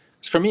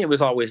 For me, it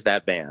was always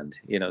that band.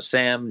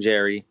 Sam,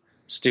 Jerry,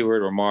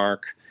 Stuart or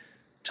Mark,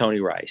 Tony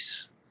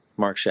Rice,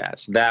 Mark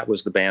Schatz. That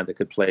was the band that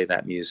could play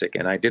that music,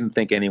 and I didn't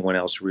think anyone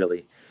else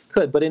really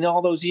could. But in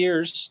all those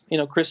years,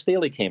 Chris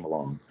Thiele came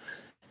along,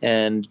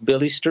 and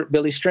Billy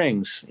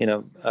Strings,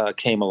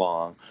 came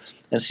along,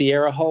 and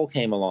Sierra Hull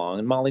came along,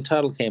 and Molly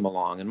Tuttle came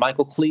along, and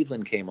Michael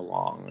Cleveland came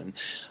along, and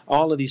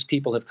all of these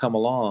people have come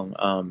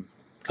along.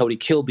 Cody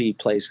Kilby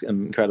plays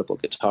incredible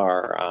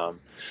guitar.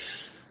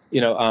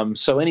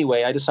 So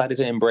anyway, I decided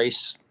to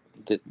embrace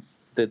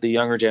the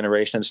younger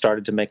generation and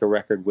started to make a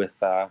record with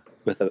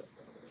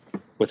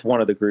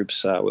one of the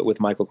groups, with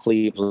Michael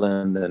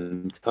Cleveland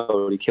and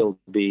Cody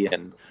Kilby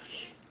and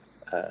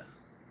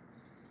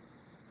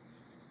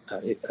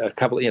a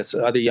couple of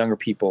other younger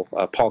people,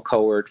 Paul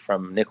Coward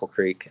from Nickel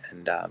Creek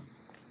and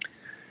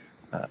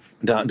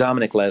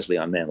Dominic Leslie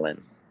on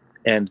mandolin,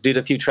 and did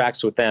a few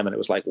tracks with them, and it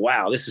was like,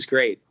 wow, this is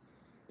great.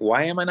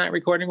 Why am I not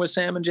recording with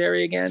Sam and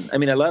Jerry again? I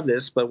mean, I love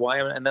this, but why?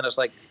 And then I was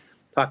like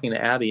talking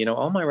to Abby,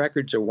 all my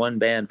records are one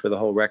band for the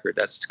whole record.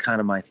 That's kind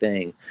of my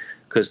thing,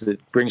 because it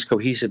brings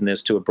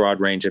cohesiveness to a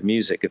broad range of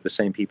music if the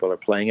same people are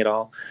playing it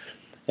all.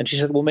 And she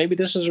said, well, maybe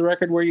this is a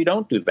record where you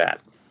don't do that,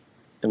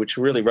 which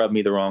really rubbed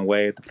me the wrong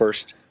way at the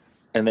first,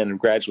 and then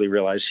gradually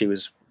realized she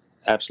was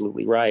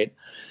absolutely right,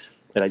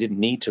 that I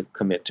didn't need to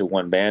commit to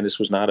one band. This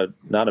was not a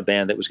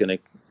band that was going to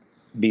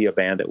be a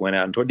band that went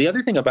out and toured. The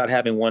other thing about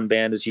having one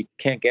band is you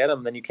can't get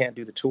them, then you can't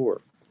do the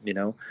tour,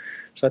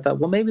 So I thought,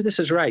 well, maybe this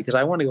is right, because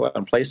I want to go out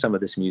and play some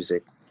of this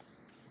music.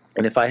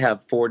 And if I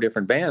have 4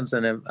 different bands,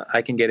 then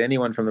I can get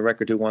anyone from the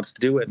record who wants to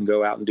do it and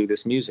go out and do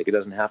this music. It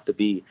doesn't have to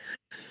be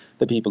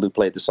the people who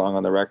played the song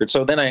on the record.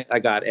 So then I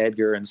got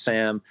Edgar and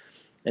Sam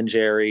and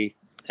Jerry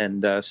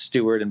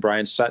Stewart and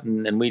Brian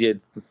Sutton, and we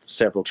did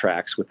several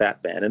tracks with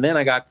that band. And then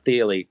I got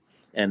Thiele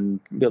and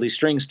Billy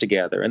Strings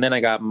together, and then I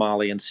got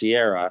Molly and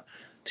Sierra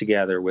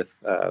together with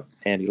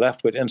Andy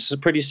Leftwich, and so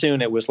pretty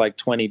soon it was like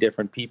 20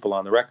 different people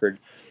on the record,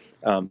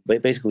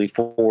 basically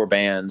 4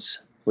 bands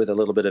with a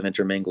little bit of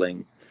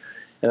intermingling.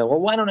 And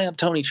well, why don't I have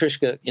Tony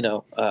Trischka,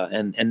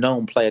 and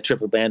Noam play a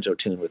triple banjo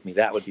tune with me?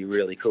 That would be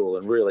really cool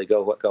and really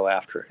go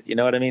after it. You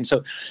know what I mean?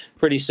 So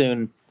pretty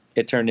soon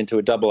it turned into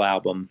a double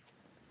album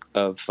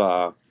of,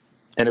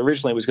 and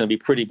originally it was going to be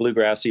pretty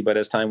bluegrassy, but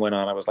as time went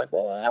on, I was like,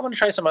 well, I want to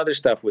try some other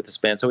stuff with this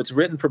band. So it's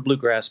written for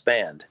bluegrass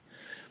band,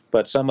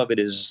 but some of it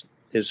is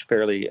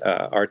fairly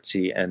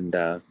artsy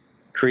and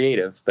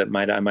creative that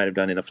I might have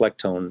done in a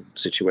Flecktone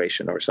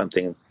situation or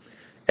something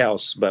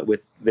else, but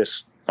with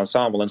this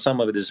ensemble, and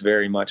some of it is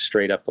very much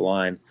straight up the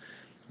line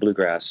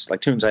bluegrass,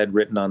 like tunes I had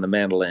written on the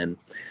mandolin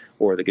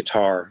or the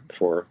guitar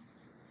for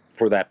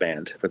that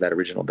band, for that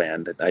original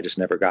band that I just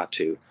never got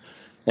to,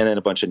 and then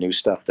a bunch of new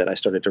stuff that I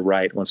started to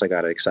write once I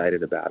got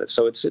excited about it.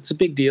 So it's a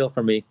big deal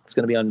for me. It's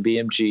going to be on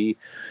BMG,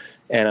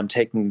 and I'm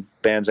taking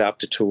bands out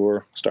to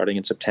tour starting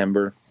in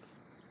September,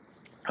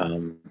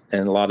 and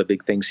a lot of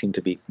big things seem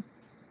to be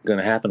going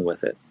to happen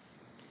with it.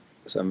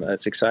 So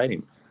it's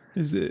exciting.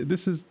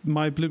 This is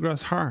My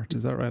Bluegrass Heart,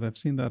 is that right? I've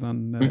seen that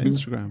on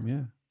Instagram,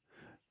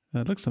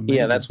 yeah. It looks amazing.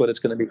 Yeah, that's what it's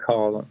going to be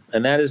called.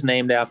 And that is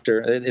named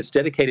after, it's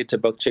dedicated to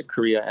both Chick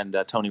Corea and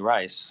Tony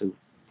Rice, who,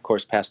 of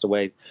course, passed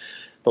away.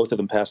 Both of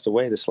them passed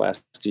away this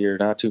last year,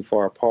 not too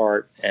far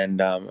apart.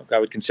 And I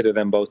would consider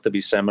them both to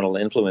be seminal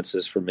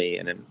influences for me,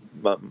 and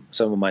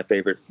some of my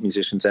favorite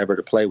musicians ever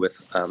to play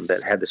with,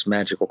 that had this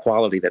magical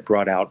quality that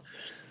brought out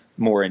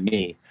more in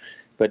me.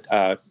 But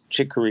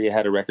Chick Corea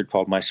had a record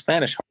called My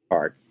Spanish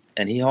Heart,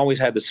 and he always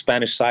had the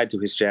Spanish side to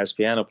his jazz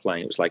piano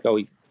playing. It was like,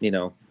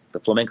 the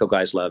flamenco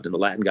guys loved and the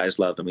Latin guys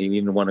loved him. We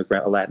even won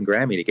a Latin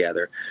Grammy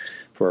together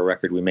for a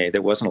record we made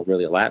that wasn't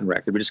really a Latin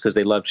record, but just because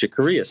they loved Chick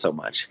Corea so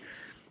much.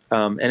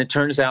 And it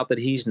turns out that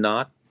he's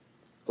not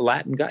a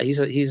Latin guy.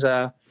 He's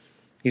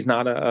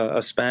not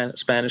a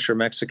Spanish or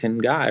Mexican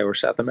guy or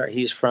South American.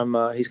 He's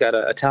got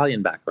an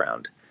Italian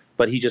background,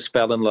 but he just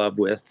fell in love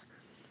with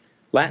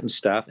Latin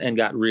stuff and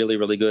got really,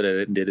 really good at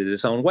it and did it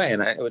his own way.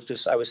 And I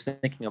was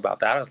thinking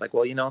about that. I was like,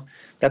 well,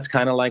 that's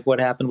kind of like what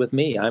happened with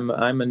me. I'm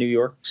a New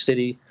York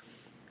City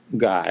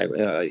guy,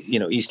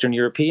 Eastern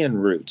European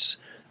roots.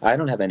 I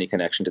don't have any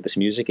connection to this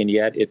music, and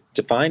yet it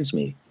defines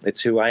me.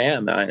 It's who I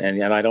am,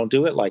 and I don't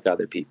do it like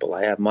other people.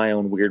 I have my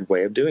own weird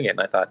way of doing it. And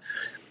I thought,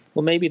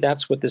 well, maybe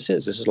that's what this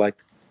is. This is like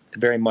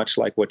very much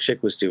like what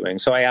Chick was doing.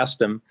 So I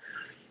asked him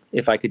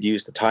if I could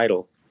use the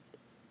title,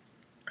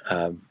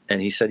 and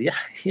he said,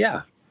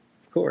 yeah.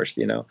 Of course,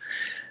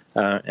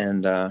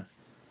 and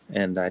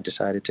I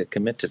decided to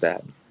commit to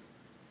that.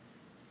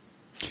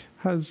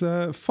 Has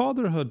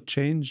fatherhood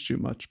changed you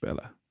much,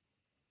 Béla?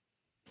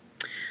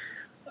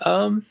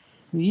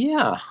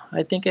 Yeah,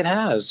 I think it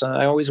has.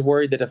 I always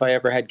worried that if I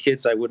ever had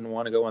kids, I wouldn't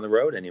want to go on the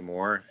road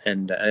anymore,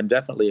 and I'm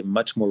definitely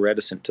much more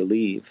reticent to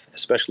leave,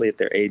 especially at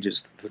their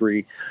ages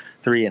 3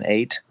 and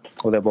 8.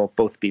 Well, they'll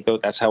both be.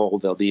 That's how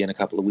old they'll be in a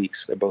couple of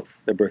weeks.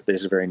 Their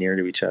birthdays are very near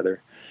to each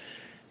other.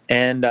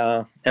 And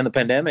the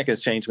pandemic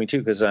has changed me too,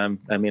 because I'm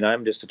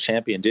just a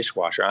champion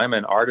dishwasher. I'm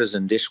an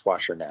artisan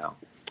dishwasher now.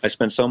 I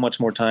spend so much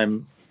more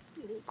time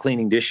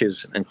cleaning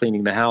dishes and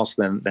cleaning the house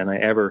than I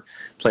ever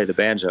play the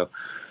banjo.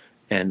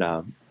 And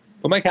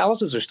but my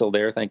calluses are still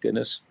there, thank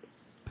goodness.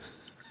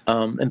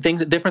 And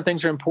different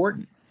things are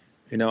important.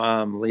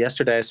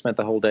 Yesterday I spent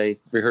the whole day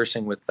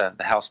rehearsing with the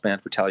house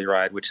band for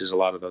Telluride, which is a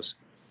lot of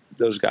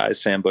those guys,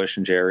 Sam Bush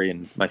and Jerry,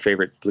 and my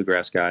favorite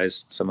bluegrass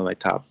guys, some of my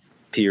top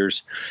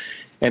peers.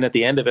 And at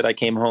the end of it, I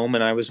came home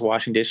and I was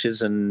washing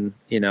dishes and,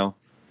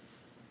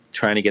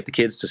 trying to get the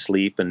kids to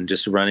sleep and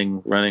just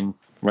running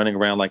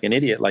around like an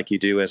idiot, like you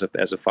do as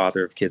a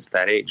father of kids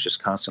that age,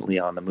 just constantly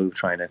on the move,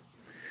 trying to.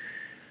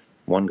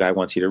 One guy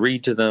wants you to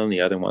read to them,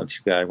 the other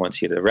guy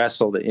wants you to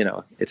wrestle.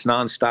 It's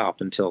nonstop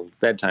until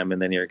bedtime,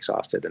 and then you're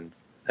exhausted.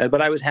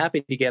 But I was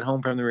happy to get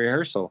home from the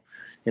rehearsal.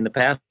 In the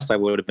past, I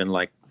would have been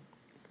like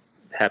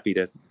happy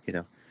to,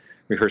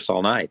 rehearse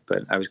all night,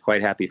 but I was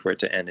quite happy for it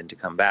to end and to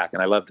come back,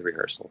 and I loved the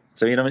rehearsal.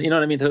 So you know what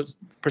I mean. The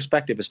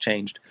perspective has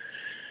changed,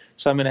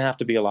 so I'm going to have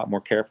to be a lot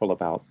more careful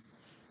about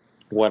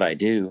what I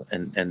do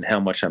and how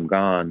much I'm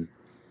gone.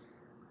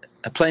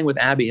 Playing with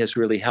Abby has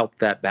really helped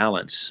that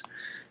balance,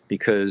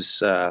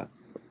 because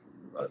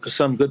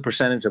some good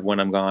percentage of when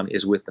I'm gone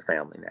is with the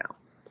family now.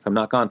 I'm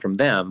not gone from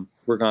them;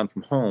 we're gone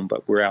from home,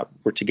 but we're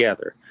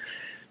together.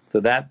 So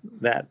that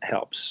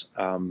helps.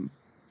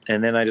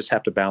 And then I just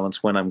have to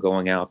balance when I'm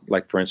going out.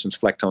 Like, for instance,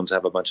 Flecktones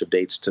have a bunch of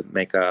dates to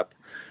make up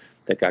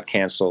that got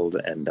canceled.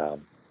 And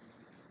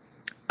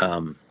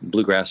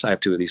Bluegrass, I have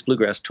 2 of these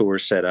Bluegrass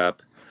tours set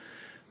up.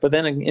 But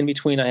then in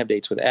between, I have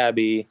dates with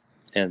Abby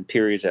and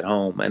periods at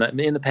home.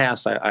 And in the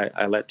past,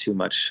 I let too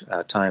much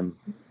time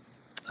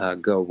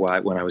go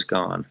when I was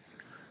gone.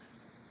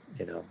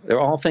 They're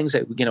all things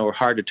that, are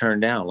hard to turn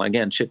down.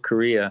 Again, Chick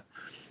Corea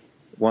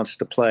wants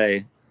to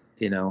play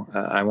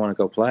I want to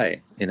go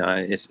play.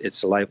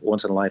 It's a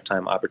once in a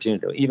lifetime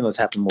opportunity. Even though it's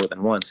happened more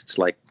than once, it's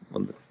like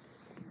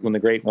when the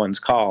great ones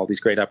call, these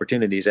great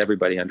opportunities,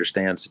 everybody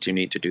understands that you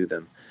need to do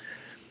them,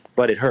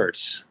 but it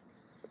hurts.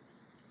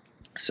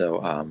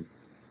 So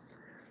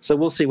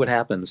we'll see what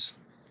happens.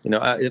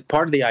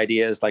 Part of the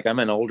idea is, like, I'm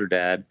an older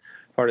dad.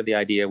 Part of the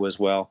idea was,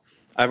 well,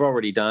 I've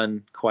already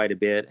done quite a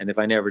bit, and if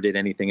I never did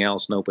anything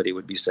else, nobody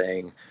would be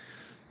saying,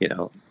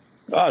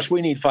 gosh,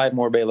 we need 5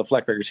 more Béla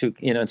Fleck records. Who,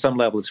 in some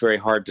level, it's very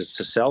hard to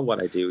sell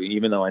what I do,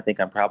 even though I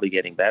think I'm probably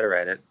getting better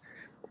at it.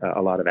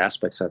 A lot of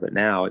aspects of it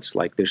now. It's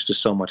like there's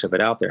just so much of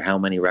it out there. How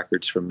many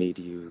records from me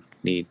do you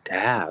need to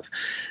have?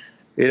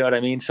 You know what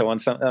I mean? So on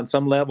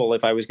some level,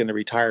 if I was going to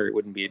retire, it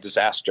wouldn't be a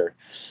disaster.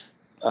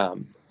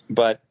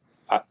 But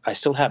I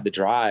still have the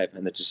drive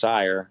and the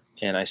desire,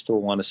 and I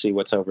still want to see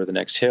what's over the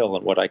next hill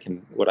and what I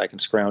can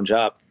scrounge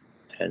up.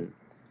 And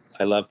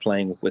I love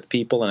playing with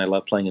people, and I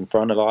love playing in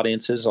front of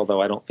audiences,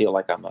 although I don't feel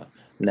like I'm a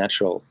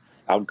natural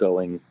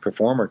outgoing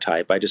performer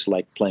type. I just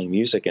like playing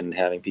music and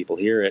having people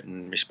hear it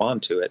and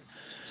respond to it.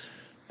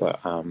 But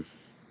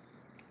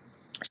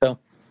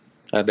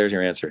there's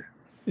your answer.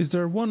 Is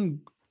there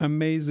one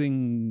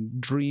amazing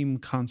dream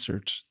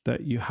concert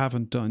that you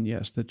haven't done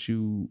yet, that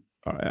you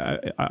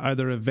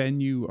either a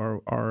venue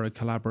or a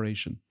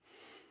collaboration?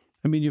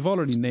 I mean, you've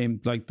already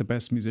named like the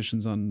best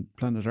musicians on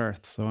planet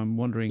Earth, so I'm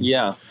wondering,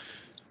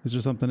 is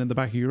there something in the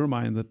back of your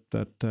mind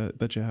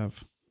that you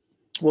have?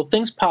 Well,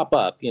 things pop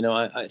up.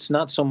 It's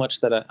not so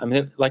much that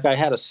I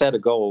had a set a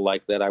goal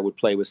like that I would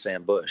play with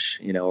Sam Bush,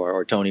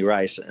 or Tony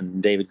Rice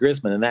and David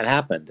Grisman, and that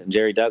happened. And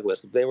Jerry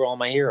Douglas, they were all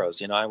my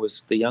heroes. I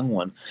was the young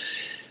one.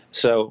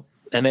 So,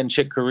 and then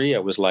Chick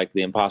Corea was like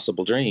the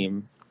impossible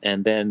dream,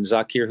 and then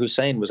Zakir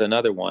Hussain was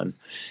another one.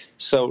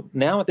 So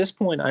now at this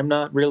point, I'm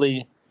not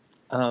really.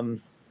 I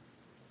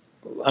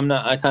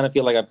kind of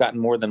feel like I've gotten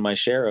more than my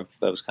share of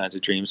those kinds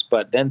of dreams.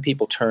 But then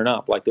people turn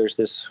up. Like there's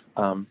this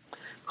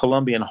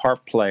Colombian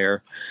harp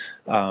player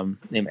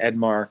named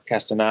Edmar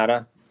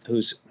Castaneda,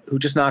 who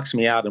just knocks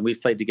me out, and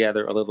we've played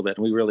together a little bit,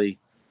 and we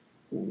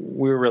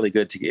were really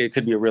good together. It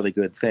could be a really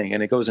good thing,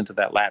 and it goes into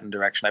that Latin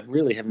direction. I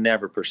really have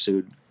never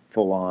pursued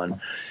full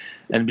on,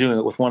 and doing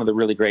it with one of the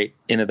really great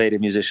innovative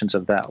musicians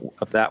of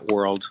that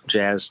world,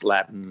 jazz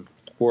Latin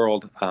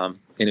world,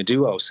 in a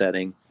duo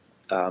setting,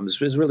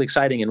 is really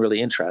exciting and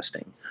really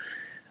interesting.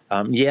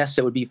 Yes,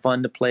 it would be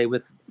fun to play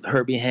with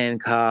Herbie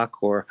Hancock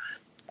or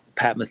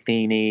Pat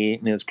Metheny.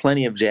 There's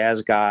plenty of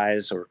jazz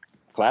guys or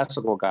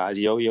classical guys.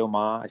 Yo-Yo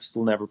Ma, I've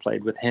still never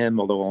played with him,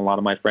 although a lot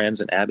of my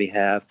friends and Abby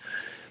have.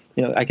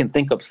 I can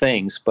think of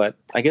things, but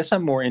I guess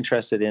I'm more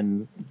interested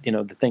in,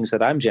 the things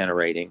that I'm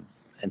generating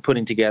and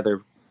putting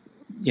together,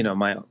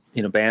 my,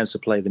 bands to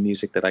play the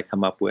music that I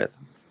come up with.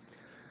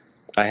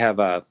 I have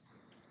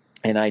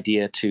an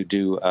idea to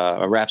do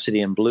a Rhapsody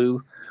in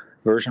Blue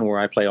version where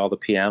I play all the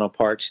piano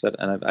parts,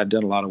 and I've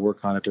done a lot of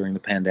work on it during the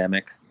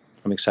pandemic.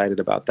 I'm excited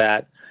about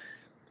that.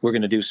 We're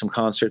going to do some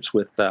concerts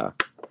with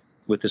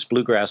this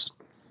bluegrass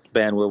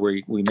band where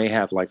we may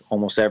have like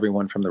almost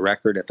everyone from the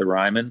record at the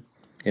Ryman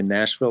in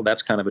Nashville.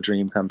 That's kind of a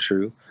dream come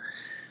true.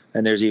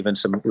 And there's even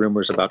some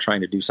rumors about trying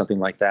to do something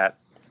like that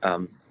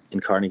in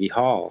Carnegie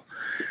Hall.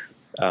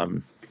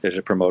 There's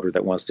a promoter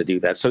that wants to do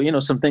that. So,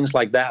 some things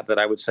like that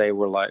I would say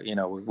were like,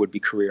 would be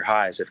career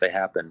highs if they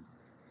happen,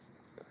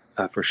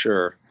 for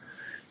sure.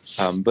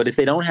 But if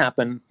they don't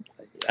happen,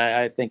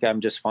 I think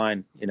I'm just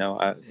fine.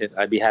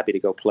 I'd be happy to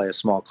go play a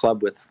small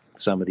club with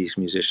some of these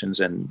musicians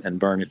and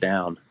burn it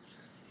down.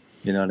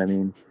 You know what I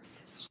mean?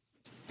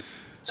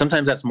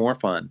 Sometimes that's more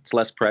fun. It's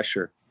less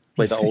pressure.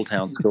 Play the Old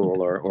Town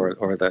School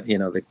or the,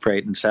 the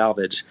Crate and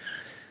Salvage,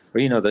 or,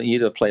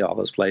 you play all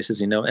those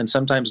places, and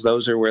sometimes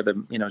those are where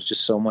it's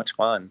just so much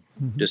fun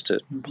just to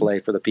play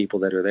for the people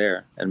that are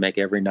there and make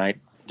every night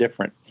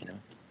different,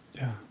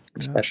 Yeah.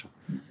 It's special.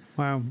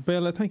 Wow.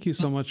 Béla, thank you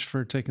so much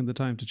for taking the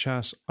time to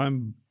chat.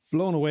 I'm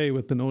blown away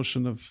with the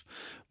notion of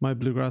My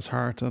Bluegrass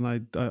Heart, and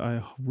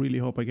I really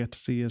hope I get to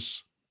see it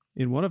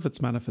in one of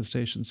its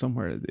manifestations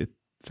somewhere. It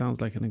sounds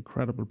like an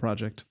incredible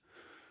project.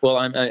 Well,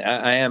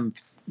 I am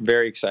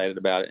very excited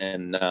about it,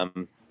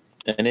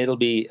 and it'll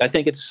be. I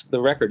think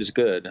the record is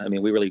good. I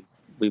mean,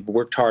 we've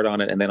worked hard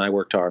on it, and then I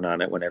worked hard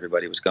on it when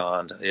everybody was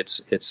gone.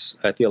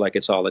 I feel like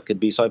it's all it could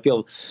be. So I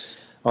feel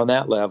on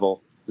that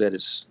level that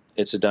it's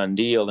a done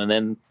deal. And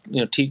then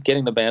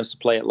getting the bands to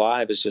play it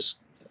live is just.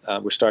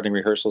 We're starting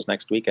rehearsals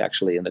next week,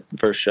 actually, and the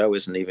first show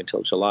isn't even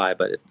till July.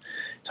 But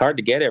it's hard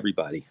to get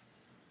everybody,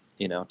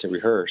 to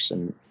rehearse,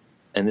 and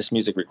this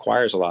music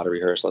requires a lot of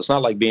rehearsal. It's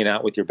not like being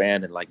out with your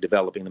band and like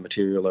developing the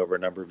material over a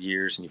number of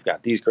years, and you've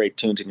got these great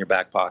tunes in your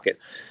back pocket.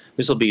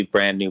 This will be a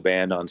brand new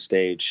band on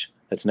stage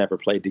that's never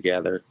played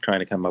together, trying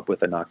to come up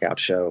with a knockout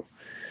show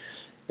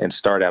and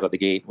start out of the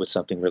gate with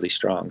something really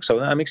strong. So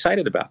I'm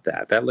excited about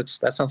that.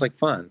 That sounds like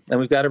fun. And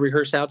we've got to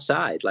rehearse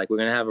outside. Like we're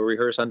going to have a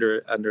rehearse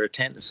under a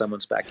tent in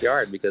someone's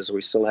backyard because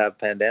we still have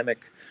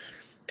pandemic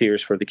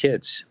fears for the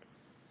kids.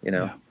 They're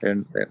not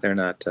they're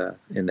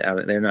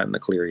not in the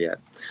clear yet.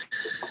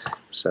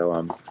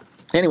 So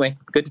Anyway,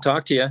 good to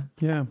talk to you.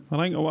 Yeah,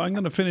 and I'm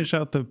going to finish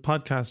out the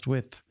podcast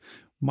with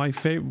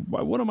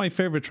one of my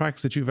favorite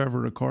tracks that you've ever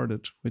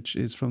recorded, which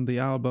is from the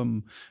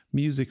album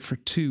Music for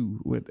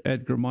Two with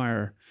Edgar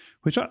Meyer,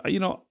 which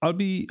I'll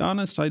be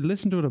honest, I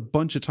listened to it a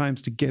bunch of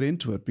times to get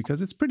into it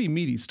because it's pretty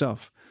meaty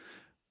stuff,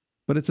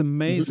 but it's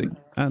amazing.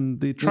 And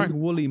the track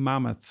Woolly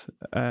Mammoth,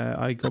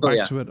 I go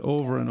back to it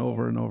over and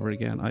over and over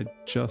again. I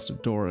just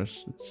adore it.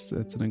 It's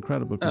an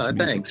incredible piece of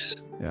music. Thanks.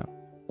 Yeah.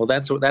 Well,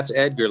 that's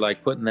Edgar,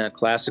 like putting that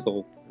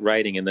classical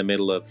writing in the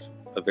middle of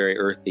a very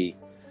earthy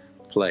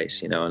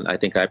place, and I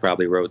think I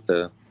probably wrote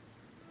the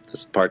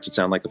parts that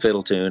sound like a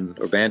fiddle tune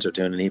or banjo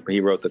tune, and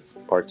he wrote the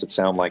parts that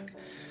sound like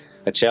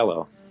a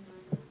cello.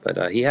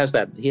 But he had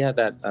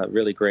that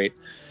really great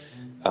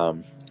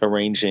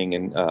arranging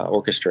and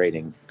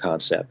orchestrating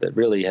concept that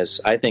really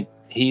has. I think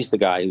he's the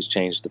guy who's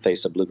changed the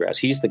face of bluegrass.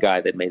 He's the guy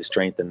that made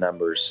Strength in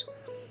Numbers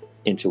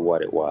into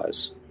what it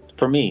was.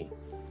 For me,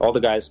 all the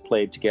guys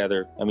played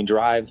together. I mean,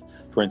 Drive,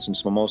 for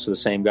instance, for most of the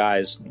same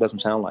guys, doesn't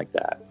sound like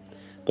that.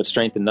 But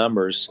Strength in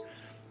Numbers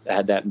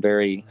had that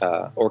very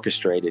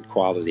orchestrated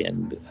quality,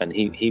 and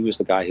he was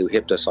the guy who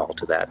hipped us all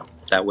to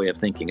that way of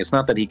thinking. It's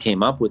not that he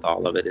came up with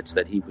all of it, it's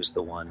that he was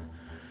the one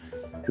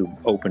who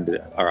opened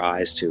our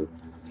eyes to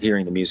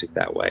hearing the music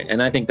that way.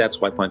 And I think that's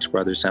why Punch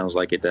Brothers sounds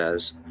like it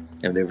does,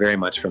 and they're very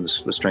much from the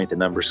Strength in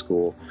Numbers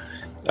school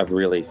of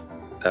really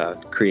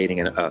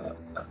creating a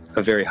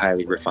very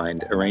highly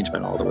refined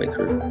arrangement all the way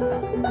through.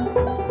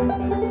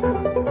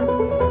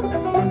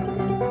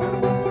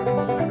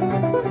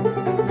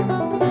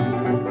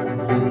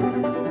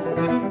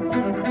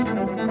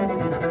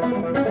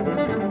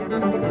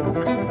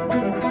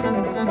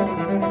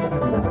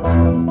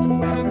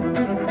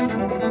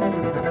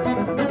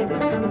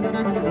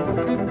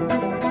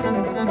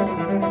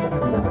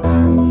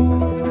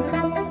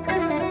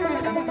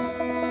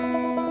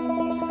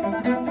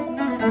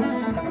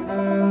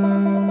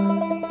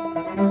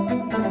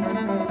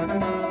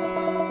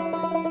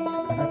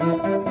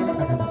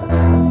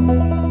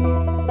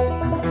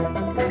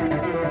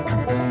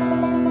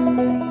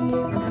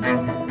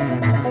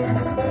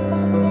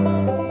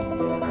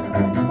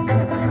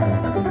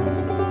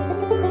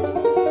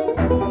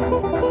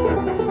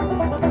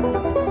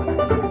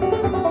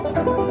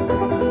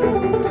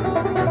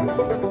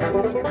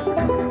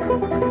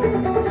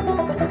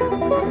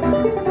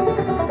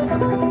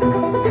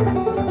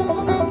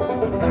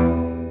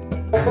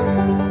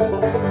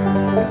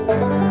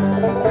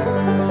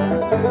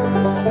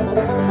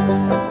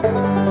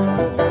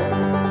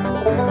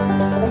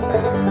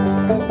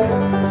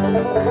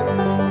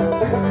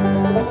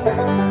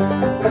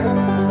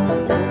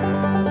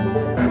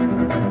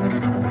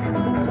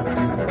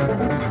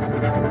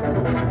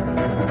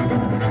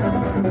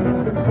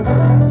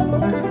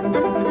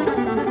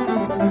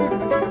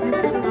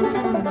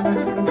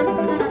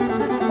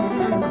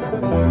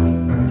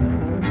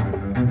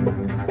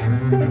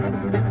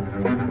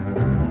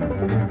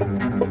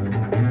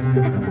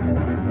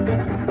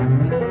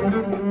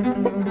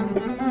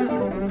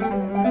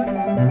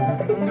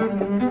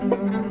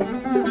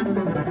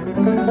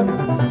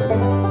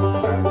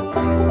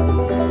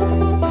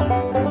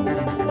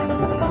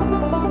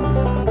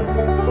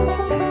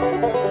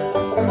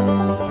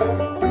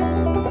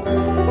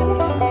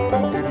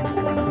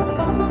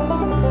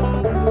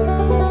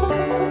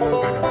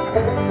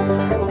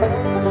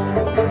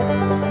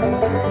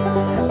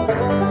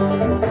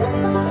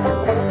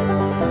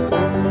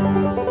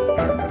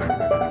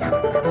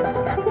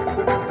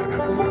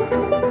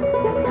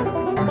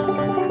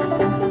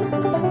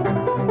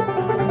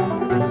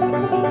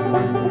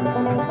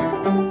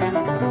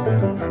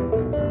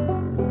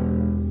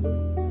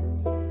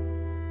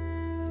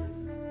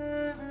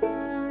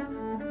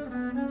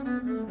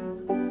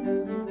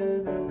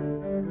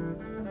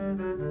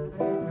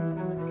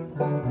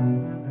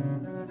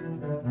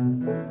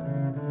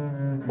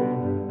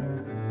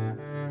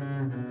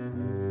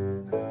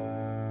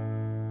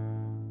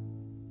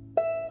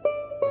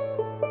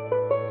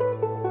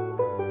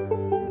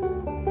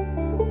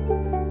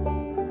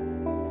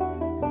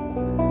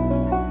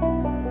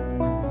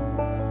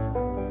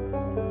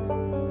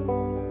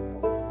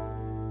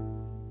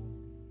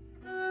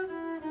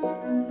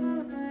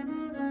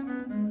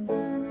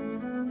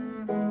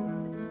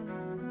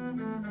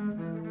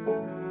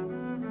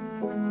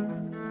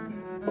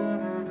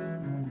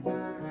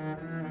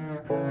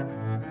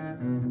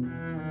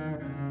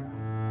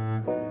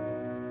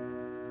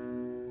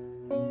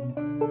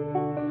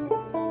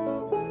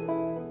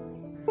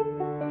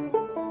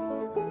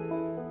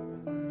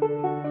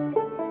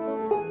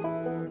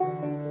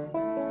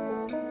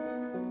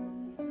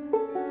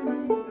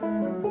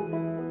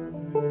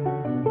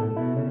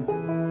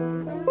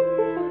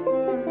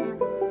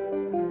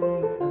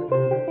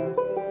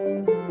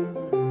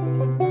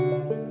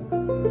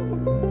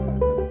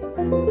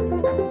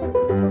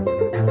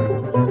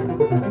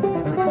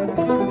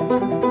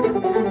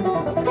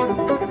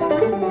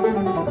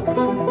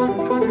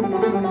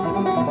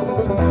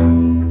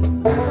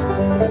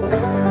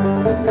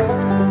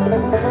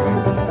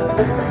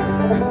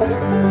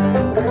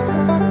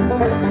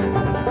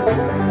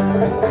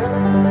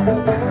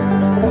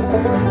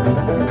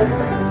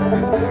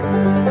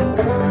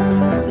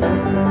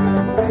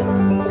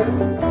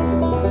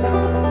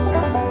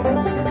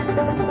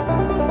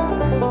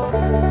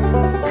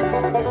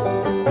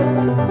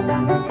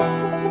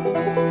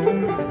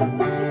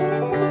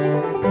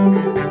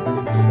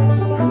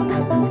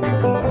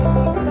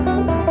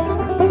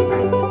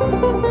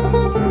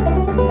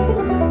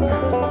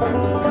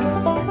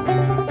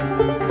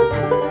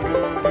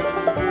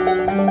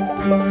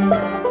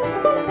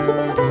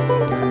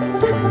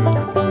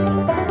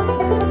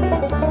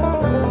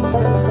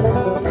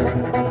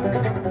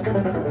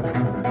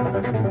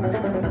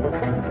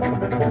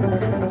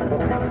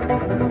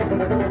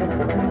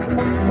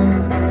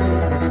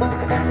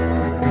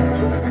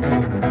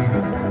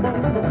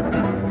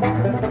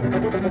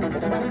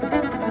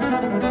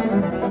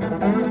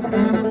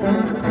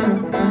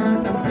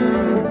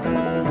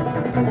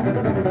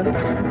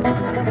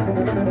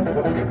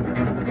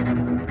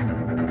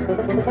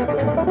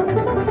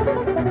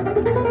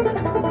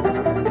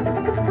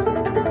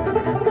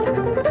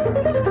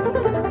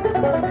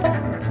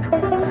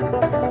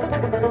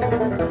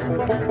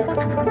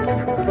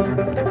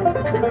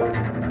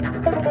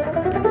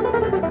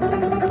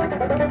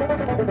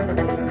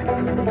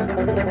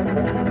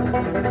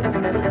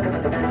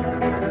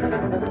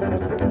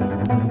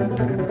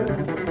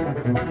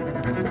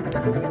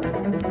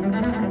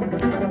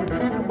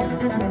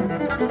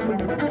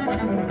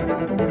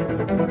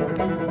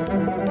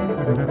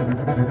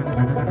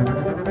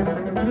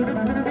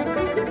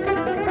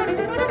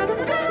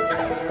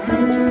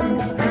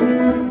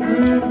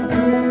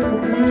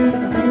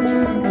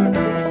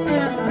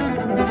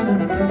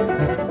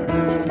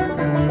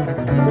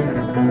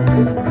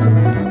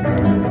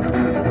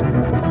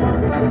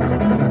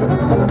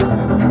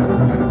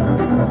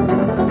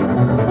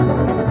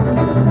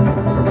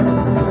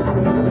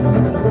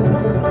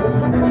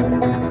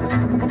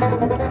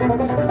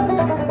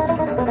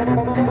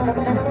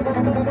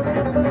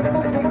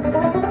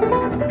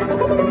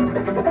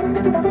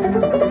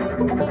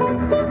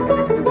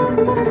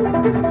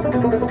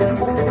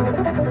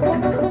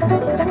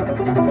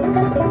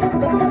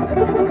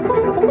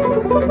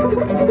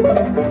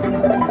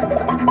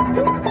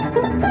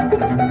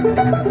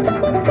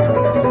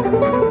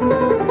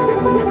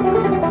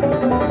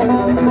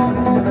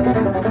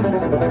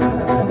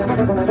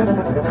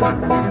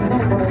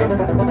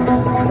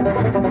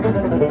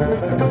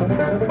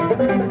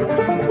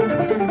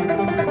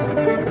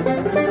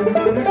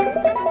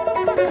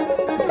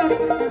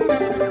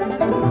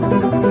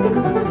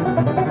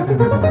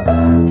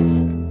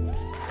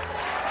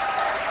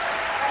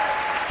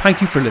 Thank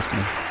you for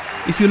listening.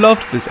 If you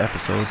loved this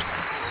episode,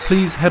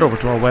 please head over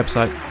to our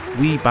website,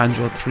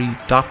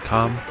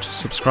 webanjo3.com, to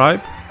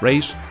subscribe,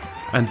 rate,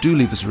 and do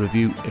leave us a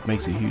review. It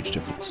makes a huge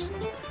difference.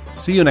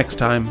 See you next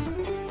time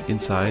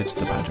inside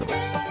the Banjo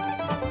Box.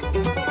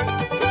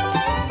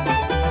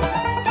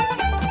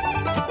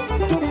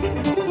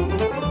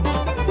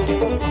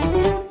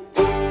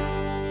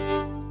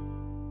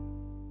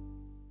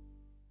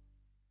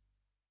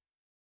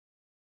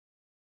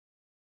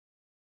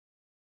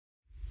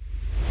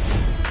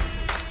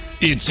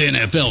 It's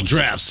NFL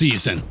draft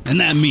season, and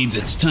that means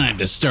it's time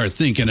to start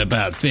thinking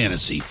about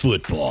fantasy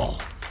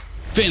football.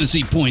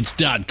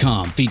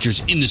 FantasyPoints.com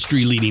features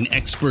industry-leading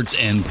experts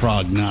and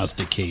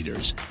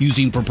prognosticators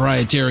using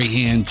proprietary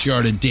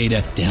hand-charted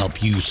data to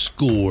help you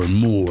score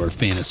more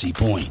fantasy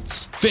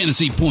points.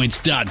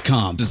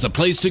 FantasyPoints.com is the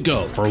place to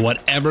go for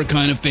whatever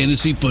kind of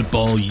fantasy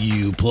football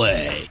you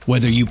play.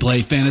 Whether you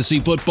play fantasy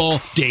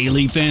football,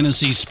 daily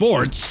fantasy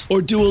sports,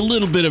 or do a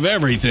little bit of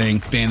everything,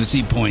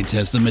 Fantasy Points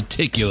has the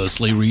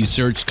meticulously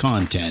researched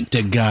content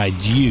to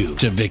guide you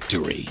to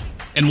victory.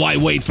 And why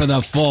wait for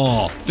the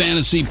fall?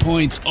 Fantasy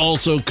Points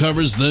also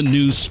covers the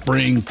new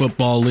spring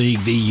football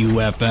league, the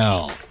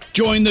UFL.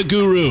 Join the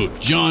guru,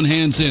 John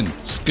Hansen,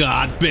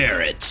 Scott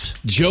Barrett,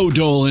 Joe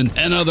Dolan,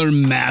 and other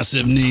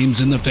massive names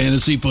in the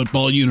fantasy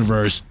football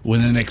universe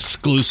with an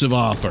exclusive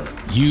offer.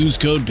 Use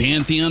code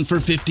Pantheon for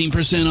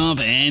 15% off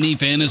any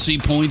Fantasy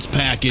Points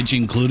package,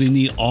 including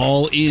the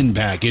all-in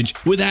package,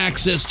 with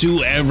access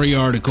to every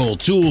article,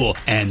 tool,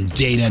 and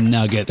data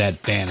nugget that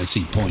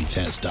Fantasy Points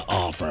has to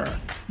offer.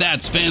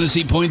 That's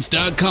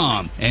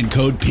FantasyPoints.com and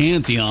code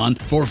Pantheon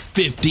for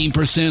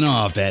 15%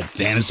 off at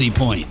Fantasy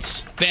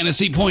Points.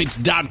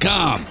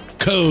 FantasyPoints.com,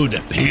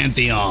 code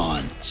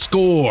Pantheon.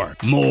 Score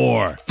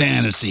more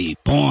fantasy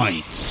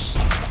points.